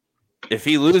 If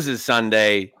he loses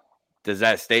Sunday, does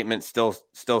that statement still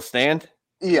stand?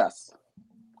 Yes.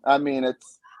 I mean,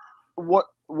 it's what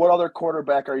other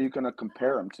quarterback are you going to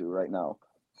compare him to right now?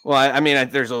 Well, I mean,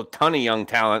 there's a ton of young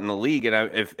talent in the league,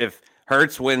 and if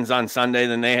Hurts wins on Sunday,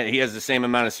 then he has the same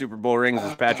amount of Super Bowl rings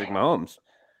as Patrick Mahomes.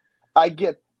 I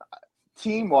get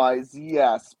team-wise,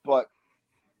 yes, but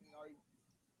are you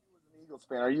an Eagles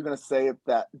fan? Are you going to say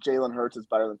that Jalen Hurts is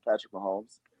better than Patrick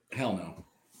Mahomes? Hell no.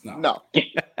 No.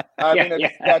 I mean,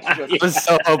 that's just. I was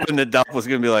so hoping that Duff was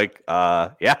going to be like,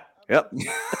 yeah, yep.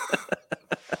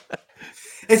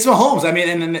 It's Mahomes. I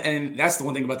mean, and that's the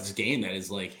one thing about this game that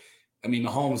is like, I mean,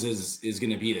 Mahomes is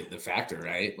going to be the factor,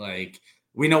 right? Like,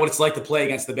 We know what it's like to play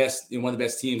against the best, one of the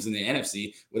best teams in the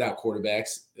NFC without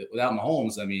quarterbacks, without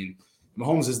Mahomes. I mean,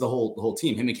 Mahomes is the whole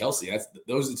team. Him and Kelsey.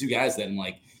 Those are the two guys that I'm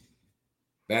like.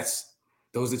 Those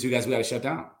are the two guys we got to shut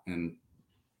down, and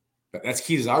that's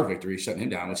key to our victory, shutting him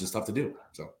down, which is tough to do.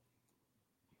 So,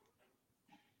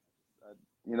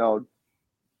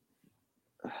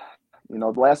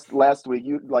 last week,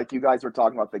 you guys were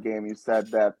talking about the game. You said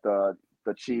that the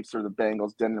Chiefs or the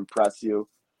Bengals didn't impress you.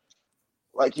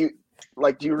 Do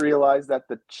you realize that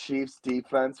the Chiefs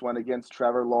defense went against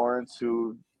Trevor Lawrence,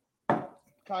 who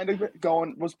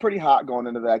was pretty hot going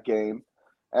into that game,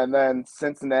 and then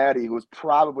Cincinnati, who was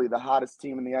probably the hottest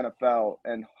team in the NFL,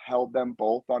 and held them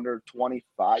both under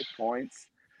 25 points.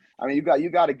 I mean, you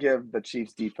got to give the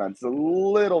Chiefs defense a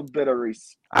little bit of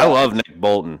respect. I love Nick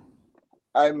Bolton.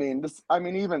 I mean,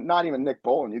 even not even Nick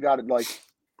Bolton. You got to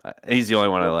he's the only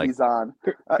one I like. He's on.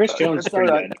 Chris Jones is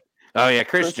pretty good. Oh yeah,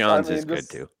 Chris Jones is good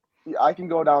too. I can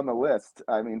go down the list.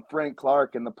 I mean, Frank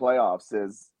Clark in the playoffs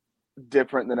is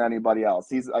different than anybody else.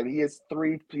 He's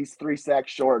 3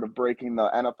 sacks short of breaking the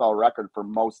NFL record for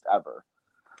most ever.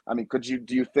 I mean,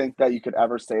 do you think that you could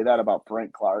ever say that about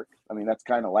Frank Clark? I mean, that's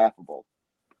kind of laughable.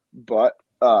 But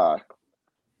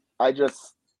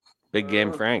big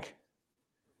game Frank.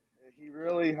 He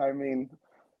really, I mean,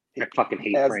 I fucking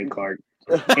hate Frank Clark.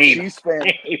 Chiefs fans,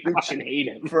 fucking hate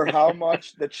him. For how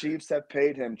much the Chiefs have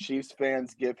paid him, Chiefs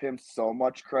fans give him so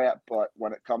much crap, but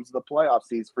when it comes to the playoffs,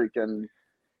 he's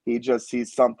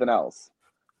something else.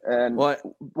 And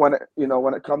when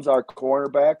it comes to our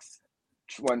cornerbacks,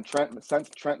 since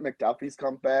Trent McDuffie's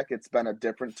come back, it's been a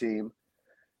different team.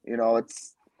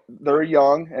 They're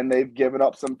young and they've given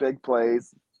up some big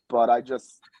plays, but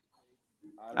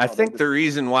I think the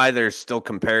reason why there's still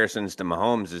comparisons to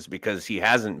Mahomes is because he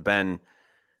hasn't been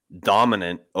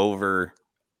dominant over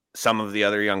some of the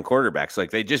other young quarterbacks.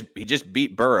 Like he just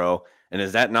beat Burrow, and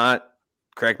is that not?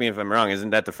 Correct me if I'm wrong. Isn't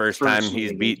that the first time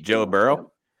he's beat Joe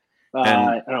Burrow?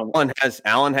 And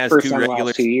Allen has first 2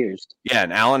 regular 2 years. Yeah,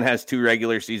 and Allen has 2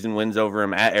 regular season wins over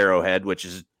him at Arrowhead, which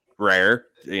is rare.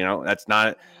 That's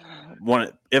not one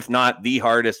of the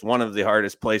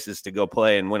hardest places to go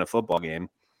play and win a football game.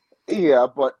 Yeah,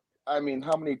 but I mean,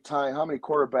 how many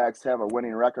quarterbacks have a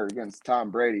winning record against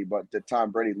Tom Brady? But did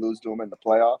Tom Brady lose to him in the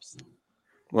playoffs?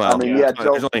 Well, I mean,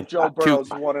 Joe Burrow's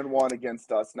 1-1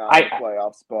 against us now in the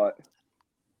playoffs, but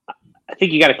I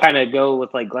think you got to kind of go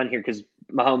with like Glenn here because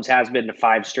Mahomes has been to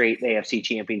 5 straight AFC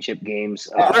Championship games.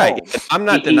 Right, I'm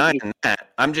not denying that.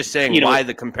 I'm just saying why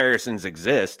the comparisons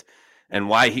exist and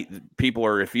why people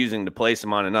are refusing to place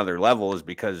him on another level is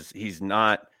because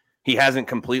he hasn't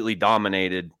completely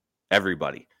dominated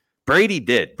everybody. Brady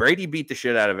did. Brady beat the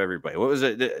shit out of everybody. What was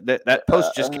it? That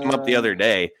post just came up the other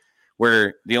day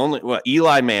where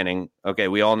Eli Manning, okay,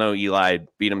 we all know Eli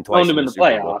beat him twice in the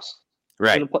playoffs.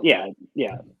 Right.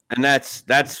 Yeah. And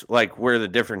that's like where the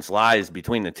difference lies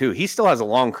between the two. He still has a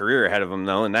long career ahead of him,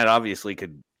 though, and that obviously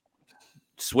could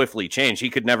swiftly change. He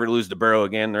could never lose to Burrow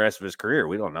again the rest of his career.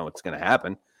 We don't know what's going to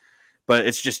happen. But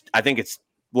it's just, I think it's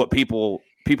what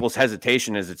people's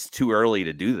hesitation is it's too early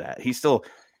to do that. He still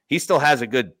has a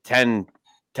good 10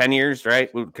 years,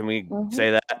 right? Can we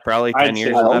say that? Probably 10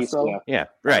 years left. So. Yeah,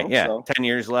 right. Yeah, so. 10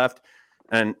 years left.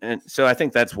 And so I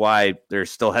think that's why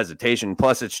there's still hesitation.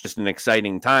 Plus, it's just an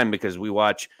exciting time because we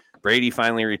watch Brady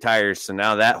finally retires. So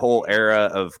now that whole era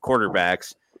of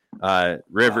quarterbacks,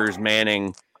 Rivers,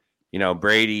 Manning,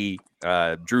 Brady,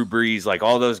 Drew Brees, like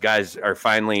all those guys are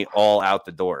finally all out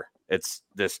the door. It's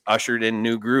this ushered in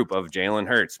new group of Jalen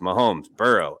Hurts, Mahomes,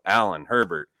 Burrow, Allen,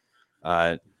 Herbert,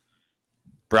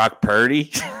 Brock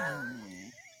Purdy.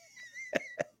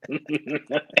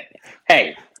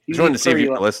 Hey, just wanted to see if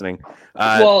you were listening.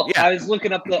 I was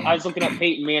looking up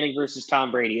Peyton Manning versus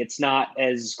Tom Brady. It's not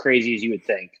as crazy as you would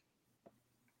think.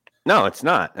 No, it's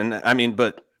not. And I mean,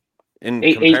 but in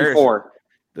 8-4.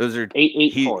 Those are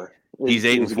 8-4. He's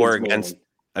 8-4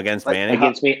 against Manning.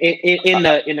 Against me in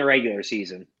the regular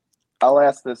season. I'll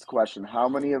ask this question: how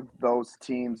many of those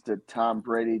teams did Tom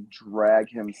Brady drag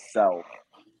himself?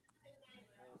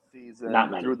 Season not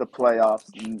many. Through the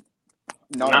playoffs.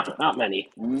 Not many.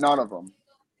 None of them.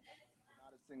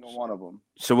 Not a single one of them.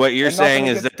 So what you're saying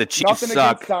is that the Chiefs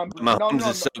suck. Mahomes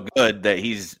is so good that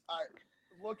he's.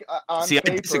 See, I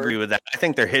disagree with that. I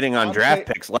think they're hitting on draft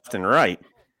picks left and right.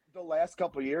 The last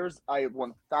couple of years, I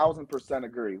 1,000%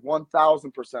 agree.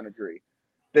 1,000% agree.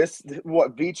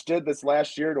 What Veach did this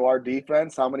last year to our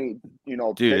defense, how many,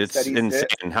 dude, it's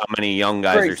insane how many young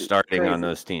guys are starting on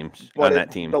those teams, on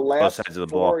that team, the last both sides of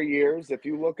the ball. 4 years, if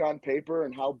you look on paper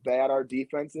and how bad our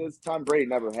defense is, Tom Brady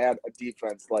never had a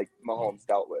defense like Mahomes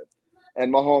dealt with.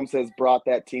 And Mahomes has brought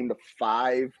that team to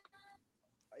 5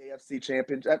 AFC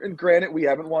championship. And granted, we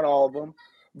haven't won all of them,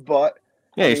 but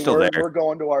yeah, he's still there. We're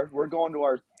going to our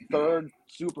third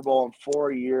Super Bowl in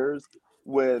 4 years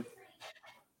with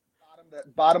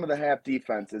bottom of the half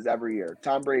defenses every year.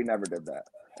 Tom Brady never did that.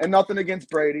 And nothing against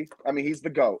Brady. I mean, he's the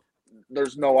GOAT.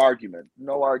 There's no argument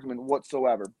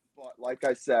whatsoever. But like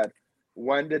I said,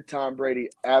 when did Tom Brady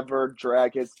ever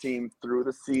drag his team through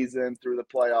the season, through the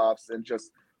playoffs, and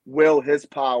just will his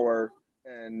power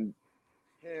and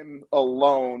him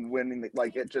alone winning?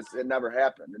 It never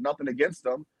happened. And nothing against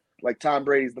him. Like, Tom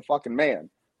Brady's the fucking man.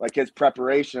 Like, his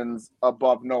preparation's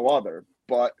above no other.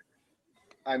 But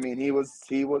I mean, he was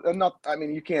enough. I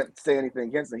mean, you can't say anything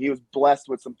against him. He was blessed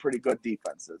with some pretty good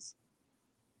defenses.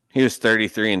 He was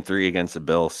 33-3 against the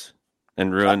Bills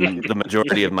and ruined the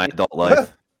majority of my adult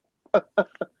life.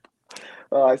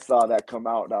 Oh, I saw that come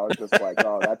out, and I was just like,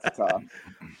 "Oh, that's tough."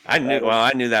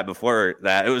 I knew that before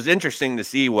that. It was interesting to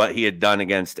see what he had done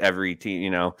against every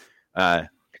team.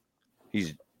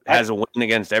 He has a win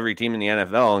against every team in the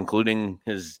NFL, including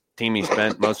his team he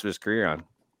spent most of his career on.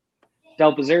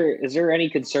 Delp, is there any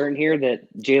concern here that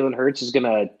Jalen Hurts is going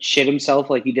to shit himself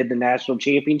like he did the national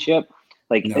championship?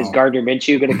 Like, is Gardner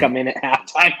Minshew going to come in at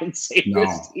halftime and save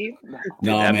his team?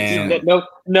 No, man.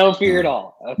 No fear at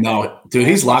all. Okay. No, dude,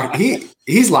 he's locked.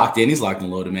 He's locked in. He's locked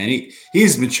and loaded, man.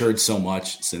 He's matured so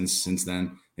much since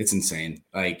then. It's insane.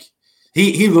 Like,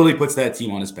 he literally puts that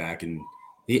team on his back, and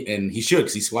he should,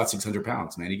 because he squats 600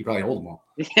 pounds, man. He could probably hold them all.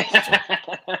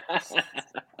 So,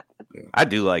 yeah. I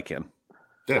do like him.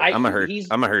 I'm a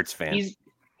Hurts fan.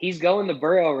 He's going the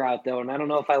Burrow route, though, and I don't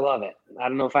know if I love it. I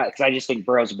don't know because I just think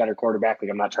Burrow's a better quarterback.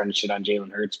 Like, I'm not trying to shit on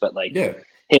Jalen Hurts, but like, in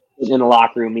the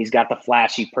locker room, he's got the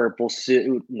flashy purple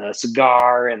suit and the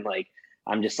cigar, and like,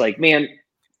 I'm just like, man.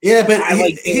 Yeah, but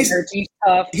he's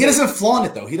tough. He doesn't flaunt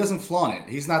it, though. He doesn't flaunt it.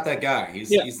 He's not that guy. He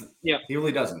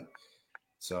really doesn't.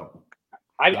 So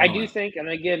I do think, and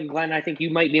again, Glenn, I think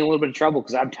you might be in a little bit of trouble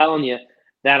because I'm telling you,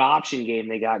 that option game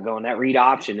they got going, that read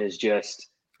option is just.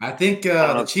 I think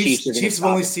the Chiefs have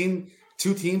only seen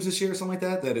 2 teams this year or something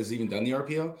like that has even done the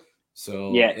RPO.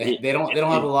 So they don't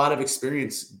have a lot of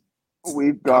experience.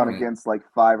 We've gone against like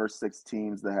 5 or 6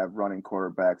 teams that have running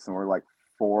quarterbacks, and we're like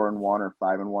 4-1 or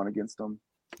 5-1 against them.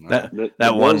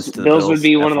 Bills would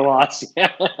be one of the lots.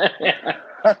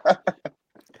 All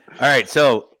right,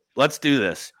 so let's do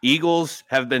this. Eagles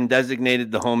have been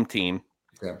designated the home team.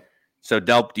 Okay. So,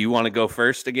 Delp, do you want to go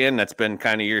first again? That's been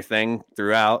kind of your thing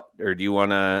throughout, or do you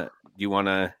want to?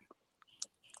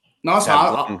 No, it's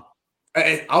fine.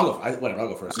 I'll go. I'll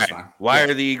go first. It's fine. Why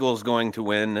are the Eagles going to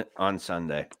win on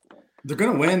Sunday? They're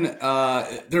going to win.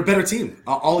 They're a better team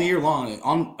all year long.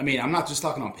 I'm not just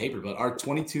talking on paper, but our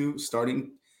 22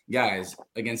 starting guys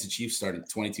against the Chiefs starting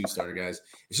 22 starter guys,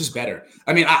 it's just better.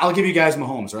 I mean, I'll give you guys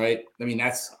Mahomes, right? I mean,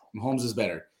 Mahomes is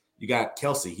better. You got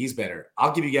Kelsey, he's better.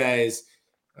 I'll give you guys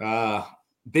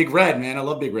Big Red, man. I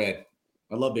love Big Red,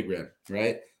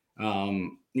 right?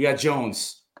 You got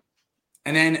Jones,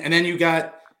 and then you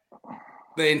got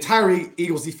the entire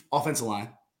Eagles offensive line,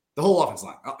 the whole offensive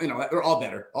line. They're all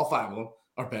better. All 5 of them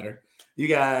are better. You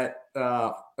got,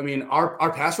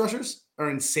 our pass rushers are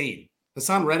insane.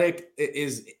 Hassan Reddick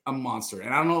is a monster,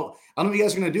 and I don't know what you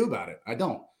guys are going to do about it. I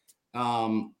don't.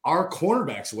 Our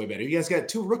cornerbacks are way better. You guys got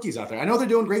 2 rookies out there. I know they're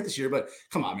doing great this year, but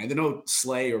come on, man. They're no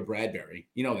Slay or Bradbury.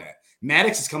 You know that.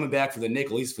 Maddox is coming back for the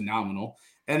nickel. He's phenomenal.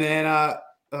 And then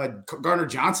Gardner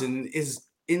Johnson is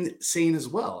insane as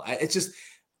well. It's just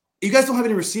you guys don't have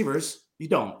any receivers. You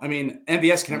don't. I mean,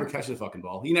 MVS can never catch the fucking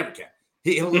ball. He never can.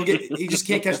 He just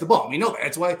can't catch the ball. I mean, no,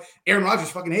 that's why Aaron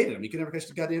Rodgers fucking hated him. He could never catch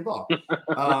the goddamn ball.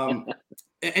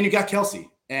 And you got Kelsey,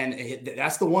 and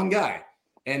that's the one guy.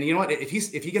 And you know what? If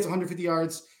he gets 150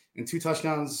 yards and 2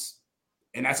 touchdowns,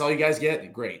 and that's all you guys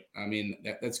get, great. I mean,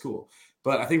 that's cool.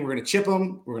 But I think we're going to chip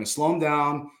him. We're going to slow him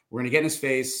down. We're going to get in his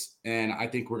face, and I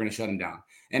think we're going to shut him down.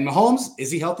 And Mahomes, is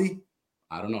he healthy?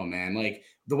 I don't know, man. Like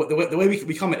the way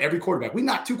we come at every quarterback, we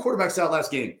knocked 2 quarterbacks out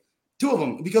last game, 2 of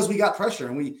them because we got pressure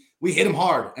and we hit him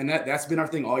hard, and that's been our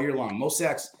thing all year long. Most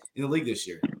sacks in the league this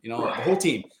year. The whole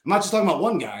team. I'm not just talking about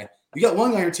one guy. You got one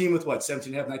guy on your team with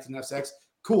 17.5, 19.5 sacks.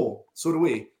 Cool. So do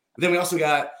we. But then we also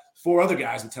got 4 other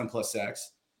guys with 10+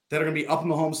 sacks that are going to be up in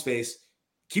Mahomes' face,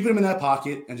 keeping him in that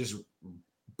pocket and just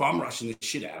bum rushing the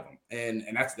shit out of him. And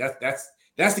that's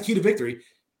the key to victory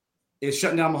is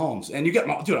shutting down Mahomes. And you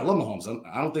got, dude, I love Mahomes.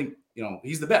 I don't think,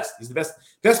 he's the best. He's the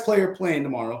best player playing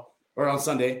tomorrow or on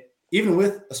Sunday, even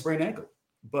with a sprained ankle.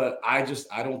 But I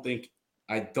don't think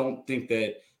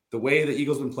that the way the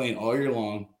Eagles have been playing all year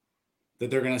long, that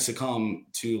they're going to succumb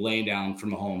to laying down for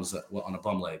Mahomes on a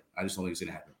bum leg. I just don't think it's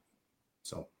going to happen.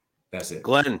 So that's it.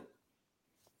 Glenn,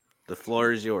 the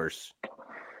floor is yours.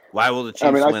 Why will the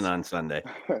Chiefs win on Sunday?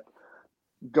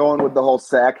 Going with the whole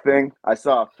sack thing, I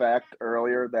saw a fact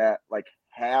earlier that like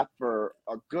half or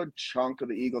a good chunk of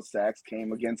the Eagles sacks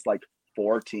came against like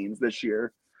 4 teams this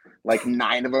year. Like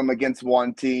 9 of them against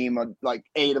one team, like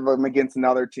 8 of them against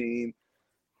another team.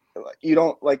 You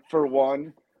don't like, for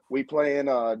one, we play in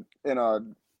a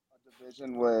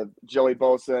division with Joey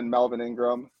Bosa and Melvin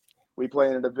Ingram. We play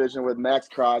in a division with Max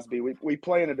Crosby. We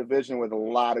play in a division with a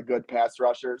lot of good pass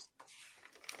rushers.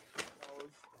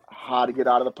 How to get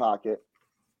out of the pocket.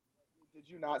 Did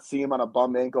you not see him on a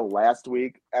bum ankle last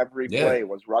week? Every play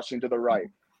was rushing to the right,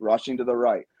 rushing to the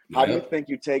right. How do you think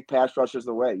you take pass rushers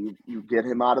away? You get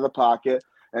him out of the pocket,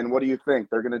 and what do you think?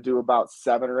 They're going to do about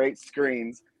 7 or 8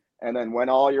 screens, and then when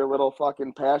all your little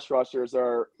fucking pass rushers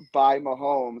are by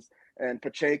Mahomes and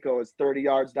Pacheco is 30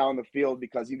 yards down the field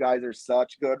because you guys are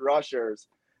such good rushers,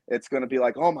 it's going to be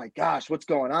like, oh my gosh, what's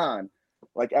going on?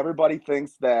 Like, everybody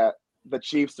thinks that the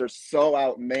Chiefs are so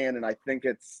outmanned, and I think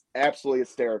it's absolutely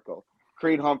hysterical.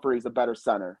 Creed Humphrey's a better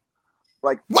center.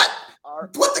 Like, what?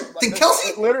 Did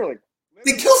Kelsey? Literally.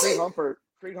 Did Kelsey?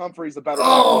 Creed Humphrey's a better.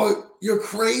 Oh, you're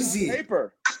crazy.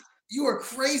 Paper. You are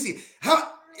crazy.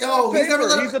 How? Yo,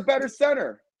 he's a better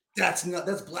center. That's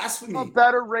blasphemy. A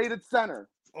better rated center.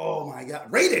 Oh my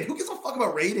God, rated? Who gives a fuck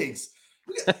about ratings?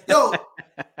 Yo,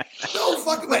 no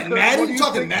fuck about Madden. You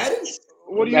talking Madden?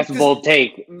 That's a bold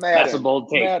take. That's a bold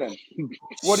take. Madden.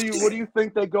 What do you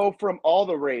think they go from all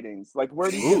the ratings? Like, where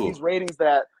do you get these ratings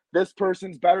that this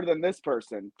person's better than this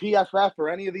person? PFF or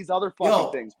any of these other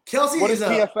fucking things? Kelsey is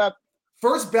PFF?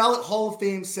 First ballot Hall of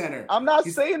Fame center. I'm not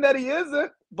saying that he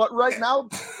isn't, but right now,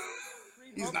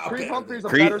 Creed Humphrey's a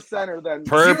better center than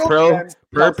per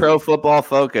Pro Football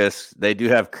Focus. They do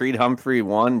have Creed Humphrey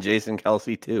 1, Jason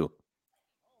Kelsey 2.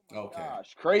 Oh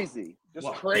gosh, crazy, just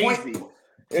crazy.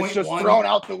 It's just thrown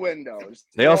out the windows.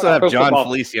 They also have John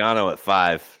Feliciano at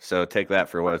 5, so take that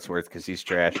for what it's worth because he's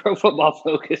trash. Pro Football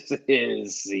Focus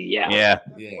is yeah.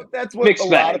 But that's what a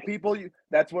lot of people.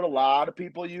 That's what a lot of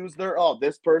people use.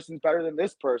 This person's better than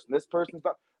this person. This person's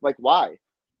better. Like, why?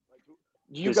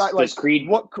 You guys like Creed?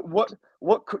 What?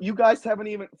 You guys haven't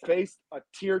even faced a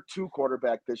tier 2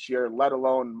 quarterback this year, let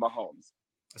alone Mahomes.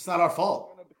 It's not our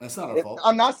fault. Fault.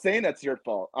 I'm not saying that's your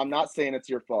fault.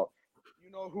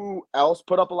 You know who else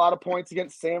put up a lot of points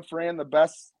against San Fran, the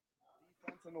best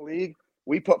defense in the league?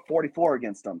 We put 44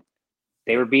 against them.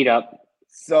 They were beat up.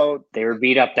 So they were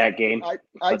beat up that game.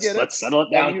 I get it. Let's settle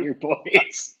it down here,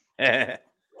 boys. You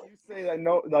say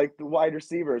that like the wide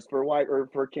receivers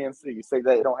for Kansas City, you say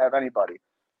they don't have anybody.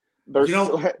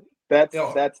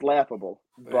 That's laughable.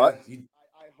 But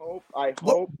I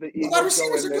hope the Eagles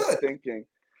go in there thinking.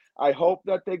 I hope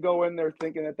that they go in there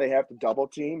thinking that they have to double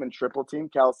team and triple team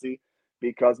Kelsey,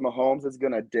 because Mahomes is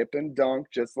going to dip and dunk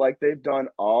just like they've done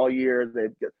all year.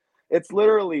 It's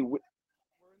literally, we're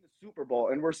in the Super Bowl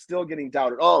and we're still getting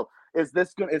doubted. Oh, is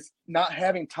not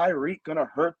having Tyreek going to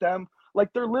hurt them?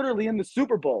 Like, they're literally in the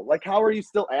Super Bowl. Like, how are you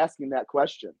still asking that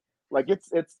question? Like, it's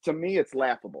to me, it's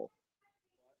laughable.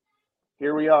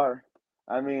 Here we are.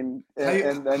 I mean, how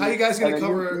you guys going to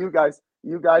cover?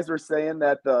 You guys were saying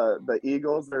that the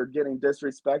Eagles are getting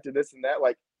disrespected, this and that.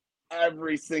 Like,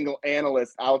 every single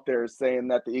analyst out there is saying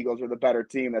that the Eagles are the better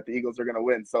team, that the Eagles are going to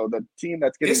win. So the team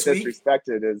that's getting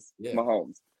disrespected is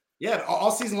Mahomes. Yeah,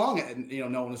 all season long, and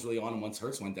no one was really on him once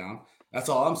Hurts went down. That's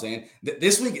all I'm saying.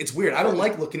 This week, it's weird. I don't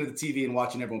like looking at the TV and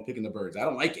watching everyone picking the birds. I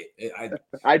don't like it.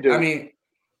 I do. I mean,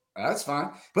 that's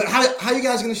fine. But how you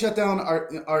guys going to shut down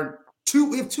our two?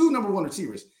 We have 2 number 1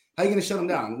 receivers. How are you going to shut them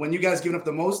down when you guys giving up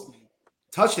the most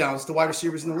touchdowns to wide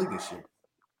receivers in the league this year?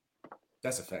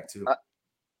 That's a fact too.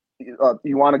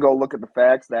 You want to go look at the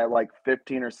facts that like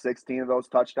 15 or 16 of those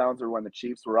touchdowns are when the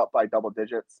Chiefs were up by double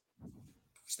digits.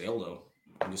 Still though,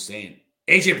 I'm just saying.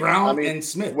 AJ Brown and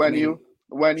Smith. When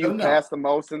you pass the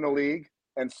most in the league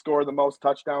and score the most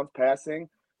touchdowns passing,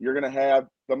 you're going to have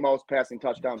the most passing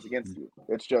touchdowns against you.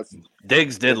 It's just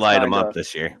Diggs did light him up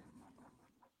this year.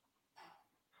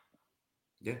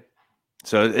 Yeah.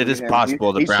 So it is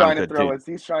possible the Brown could too.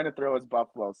 He's trying to throw his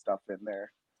Buffalo stuff in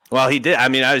there. Well, he did. I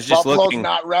mean, I was just looking.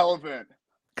 Buffalo's not relevant.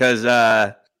 Because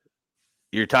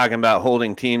you're talking about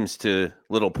holding teams to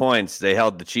little points. They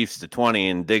held the Chiefs to 20,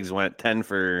 and Diggs went 10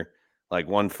 for like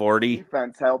 140.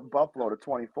 Defense held Buffalo to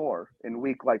 24 in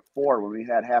week 4 when we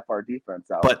had half our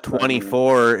defense out. But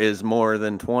 24 is more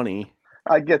than 20.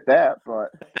 I get that,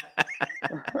 but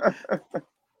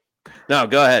no,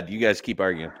 go ahead. You guys keep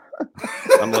arguing.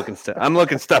 I'm looking stuff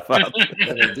up.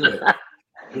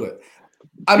 Do it.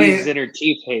 I mean, these inner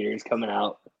Chiefs haters coming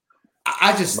out.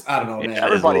 I don't know, man.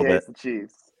 Everybody hates the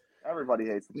Chiefs.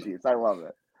 I love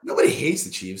it. Nobody hates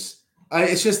the Chiefs.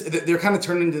 It's just they're kind of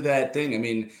turned into that thing. I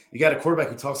mean, you got a quarterback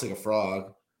who talks like a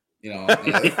frog.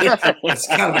 It's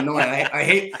kind of annoying. I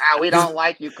hate. We don't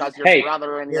like you because your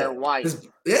brother and your wife.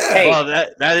 Yeah. Well,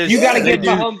 that is. You got to give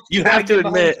Mahomes. You have to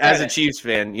admit, as a Chiefs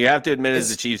fan,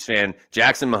 as a Chiefs fan,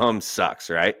 Jackson Mahomes sucks,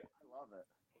 right? I love it.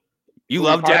 You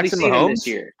love Jackson Mahomes this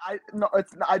year.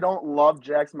 I don't love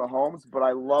Jackson Mahomes, but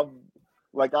I love,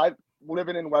 like, I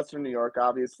living in Western New York.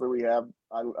 Obviously, I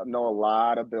know a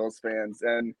lot of Bills fans,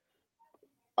 and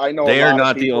I know they a lot are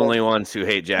not of people, the only ones who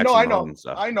hate Jackson Mahomes.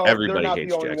 Though. I know Everybody they're not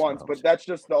hates the only Jackson ones, Mahomes. but that's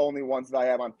just the only ones that I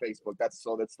have on Facebook. That's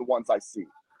the ones I see.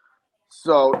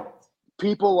 So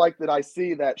people like that I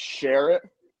see that share it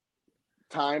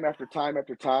time after time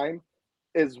after time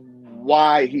is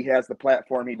why he has the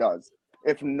platform he does.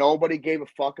 If nobody gave a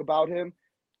fuck about him,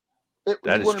 he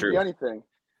wouldn't be anything.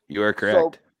 You are correct.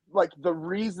 So, like, the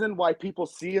reason why people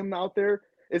see him out there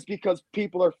is because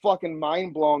people are fucking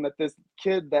mind blown that this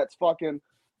kid that's fucking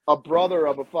a brother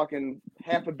of a fucking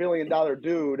 $500 million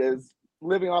dude is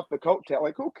living off the coattail.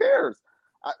 Like, who cares?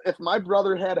 If my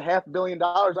brother had $500 million,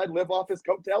 I'd live off his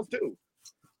coattails too.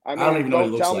 I mean, I don't even know what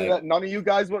he looks tell me like. that none of you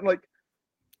guys wouldn't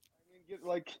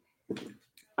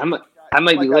I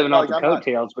might be living off the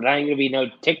coattails, but I ain't gonna be no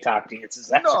TikTok dances.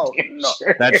 That's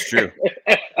sure. That's true.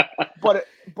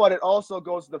 But it also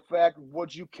goes to the fact: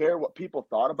 would you care what people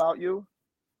thought about you?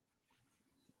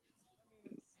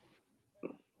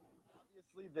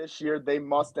 Obviously, this year they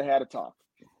must have had a talk.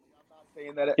 I'm not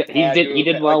saying that he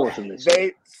did well with him this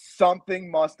year. Something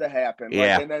must have happened.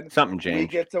 Yeah, and then something changed. We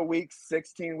get to week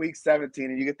 16, week 17,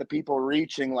 and you get the people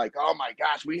reaching like, "Oh my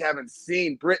gosh, we haven't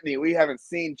seen Brittany, we haven't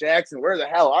seen Jackson. Where the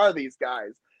hell are these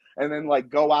guys?" And then like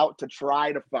go out to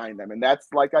try to find them, and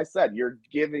that's, like I said, you're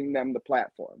giving them the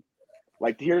platform.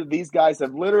 Like, here, these guys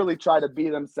have literally tried to be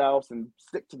themselves and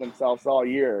stick to themselves all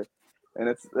year, and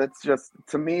it's just,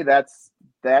 to me, that's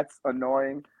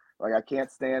annoying. Like, I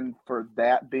can't stand for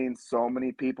that being so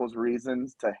many people's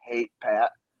reasons to hate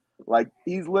Pat. Like,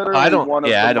 he's literally I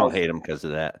don't hate him because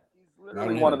of that. He's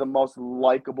literally one of the most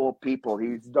likable people.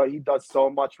 He does so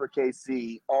much for KC.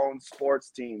 He owns sports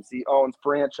teams. He owns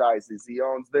franchises. He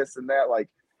owns this and that. Like,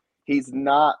 he's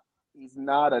not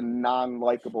a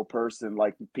non-likable person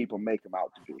like people make him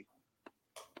out to be.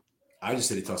 I just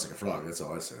said he talks like a frog. That's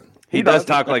all I said. He does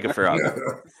talk like a frog.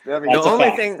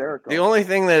 The only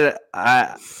thing that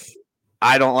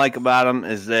I don't like about him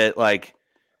is that, like,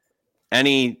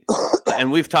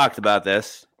 and we've talked about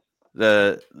this,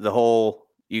 the whole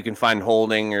you can find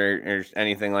holding or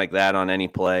anything like that on any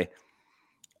play.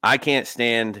 I can't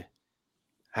stand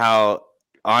how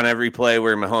on every play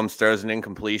where Mahomes throws an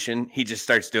incompletion, he just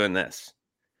starts doing this,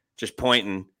 just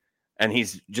pointing, and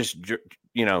he's just,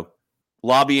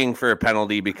 lobbying for a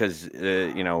penalty because,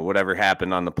 whatever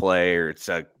happened on the play, or it's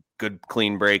a good,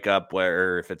 clean breakup,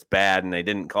 or if it's bad and they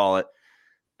didn't call it.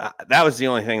 That was the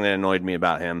only thing that annoyed me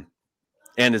about him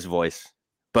and his voice.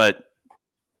 But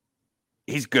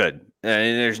he's good.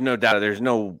 And there's no doubt. There's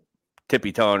no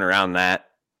tippy-toeing around that.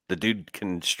 The dude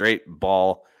can straight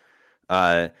ball.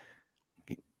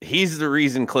 He's the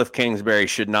reason Cliff Kingsbury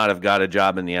should not have got a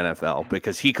job in the NFL,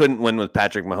 because he couldn't win with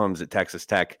Patrick Mahomes at Texas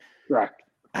Tech. Right.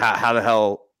 How the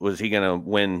hell was he going to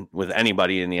win with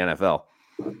anybody in the NFL?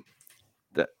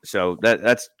 So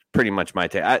that's pretty much my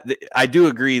take. I do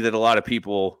agree that a lot of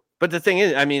people, but the thing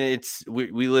is, I mean,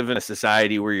 we live in a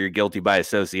society where you're guilty by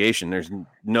association. There's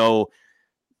no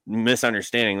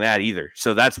misunderstanding that either.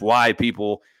 So that's why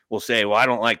people will say, well, I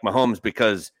don't like Mahomes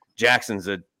because Jackson's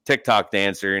a TikTok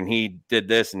dancer and he did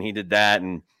this and he did that,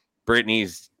 and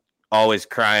Brittany's always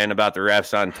crying about the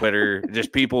refs on Twitter.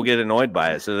 Just people get annoyed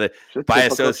by it. So that by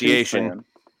association.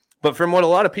 But from what a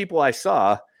lot of people I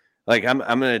saw, like, I'm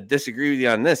going to disagree with you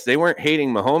on this. They weren't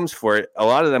hating Mahomes for it. A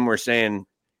lot of them were saying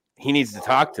he needs to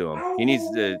talk to him. He needs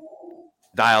to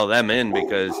dial them in,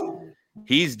 because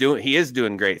he is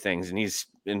doing great things, and he's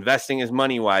investing his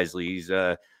money wisely. He's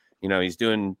he's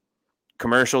doing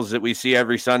commercials that we see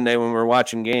every Sunday when we're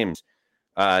watching games.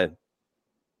 I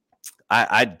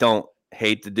don't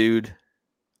hate the dude.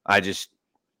 I just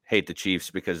hate the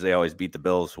Chiefs because they always beat the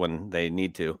Bills when they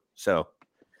need to. So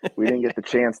we didn't get the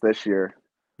chance this year.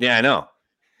 Yeah, I know.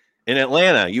 In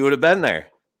Atlanta, you would have been there.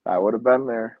 I would have been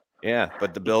there. Yeah,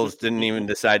 but the Bills didn't even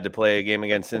decide to play a game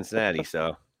against Cincinnati.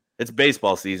 So it's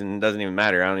baseball season. It doesn't even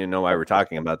matter. I don't even know why we're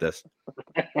talking about this.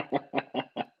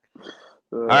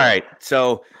 All right.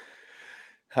 So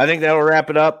I think that will wrap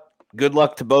it up. Good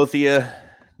luck to both of you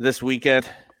this weekend.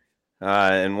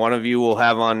 And one of you will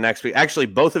have on next week. Actually,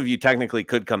 both of you technically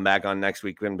could come back on next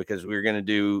weekend, because we're going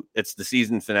to it's the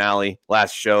season finale,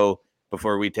 last show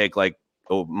before we take like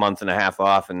a month and a half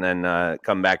off and then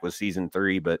come back with season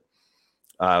 3. But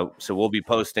So we'll be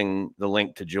posting the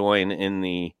link to join in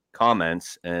the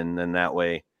comments, and then that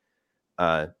way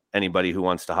anybody who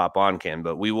wants to hop on can.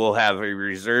 But we will have a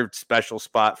reserved special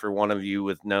spot for one of you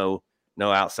with no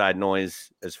outside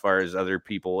noise as far as other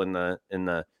people in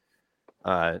the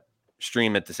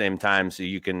stream at the same time, so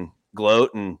you can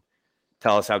gloat and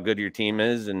tell us how good your team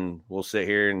is, and we'll sit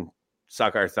here and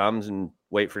suck our thumbs and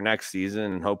wait for next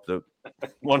season and hope that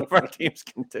one of our teams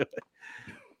can do it.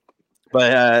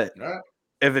 But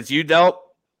if it's you, Delp,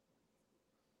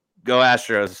 go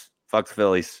Astros. Fuck the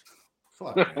Phillies.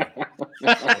 Fuck.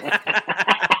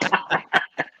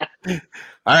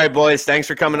 All right, boys. Thanks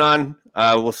for coming on.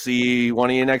 We'll see one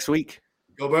of you next week.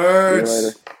 Go Birds. See you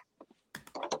later.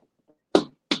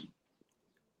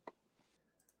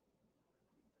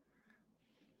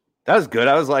 That was good.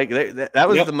 I was like, that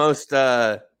was the most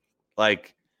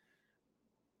like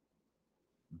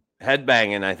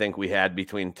headbanging I think we had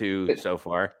between two so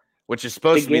far, which is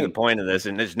supposed to be the point of this,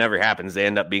 and it just never happens. They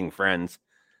end up being friends.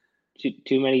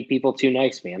 Too many people, too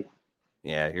nice, man.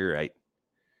 Yeah, you're right.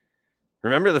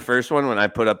 Remember the first one when I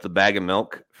put up the bag of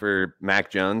milk for Mac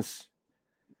Jones,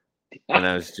 and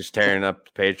I was just tearing up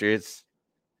the Patriots?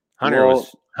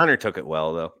 Hunter took it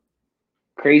well though.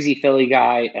 Crazy Philly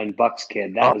guy and Bucks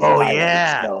kid. That was the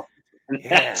highlight still.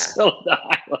 That's still the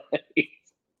highlight.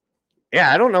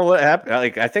 Yeah, I don't know what happened.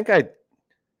 Like, I think I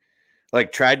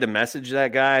tried to message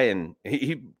that guy, and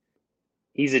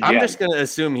he's a I'm gem. just gonna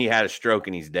assume he had a stroke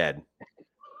and he's dead.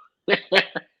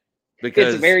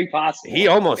 Because it's very possible. He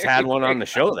almost had one on the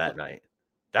show that night.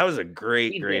 That was a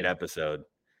great episode.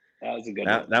 That was a good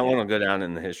one. That one will go down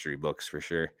in the history books for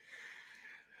sure.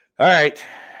 All right.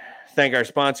 Thank our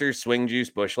sponsors, Swing Juice,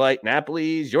 Busch Light,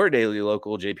 Napoli's, Your Daily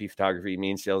Local, JP Photography,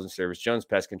 Mean Sales and Service, Jones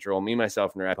Pest Control, Me,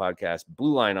 Myself, and Rap Podcast,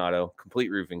 Blue Line Auto,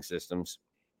 Complete Roofing Systems.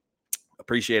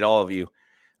 Appreciate all of you.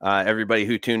 Everybody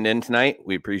who tuned in tonight,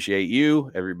 we appreciate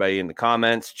you. Everybody in the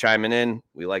comments chiming in,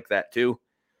 we like that too.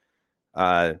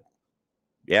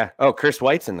 Yeah. Oh, Chris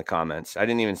White's in the comments. I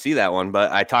didn't even see that one,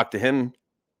 but I talked to him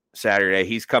Saturday.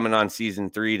 He's coming on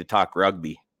season 3 to talk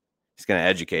rugby. He's going to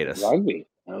educate us. Rugby.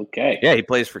 Okay. Yeah, he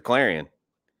plays for Clarion.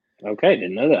 Okay,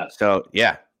 didn't know that. So,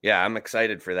 yeah, I'm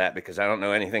excited for that because I don't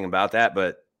know anything about that,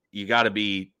 but you got to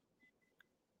be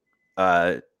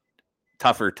a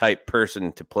tougher type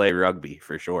person to play rugby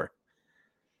for sure.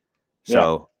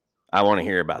 So, I want to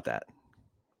hear about that.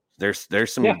 There's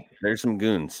some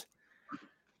goons.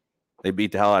 They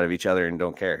beat the hell out of each other and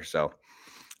don't care. So,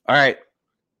 all right.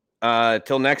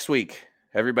 Till next week,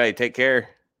 everybody take care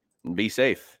and be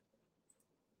safe.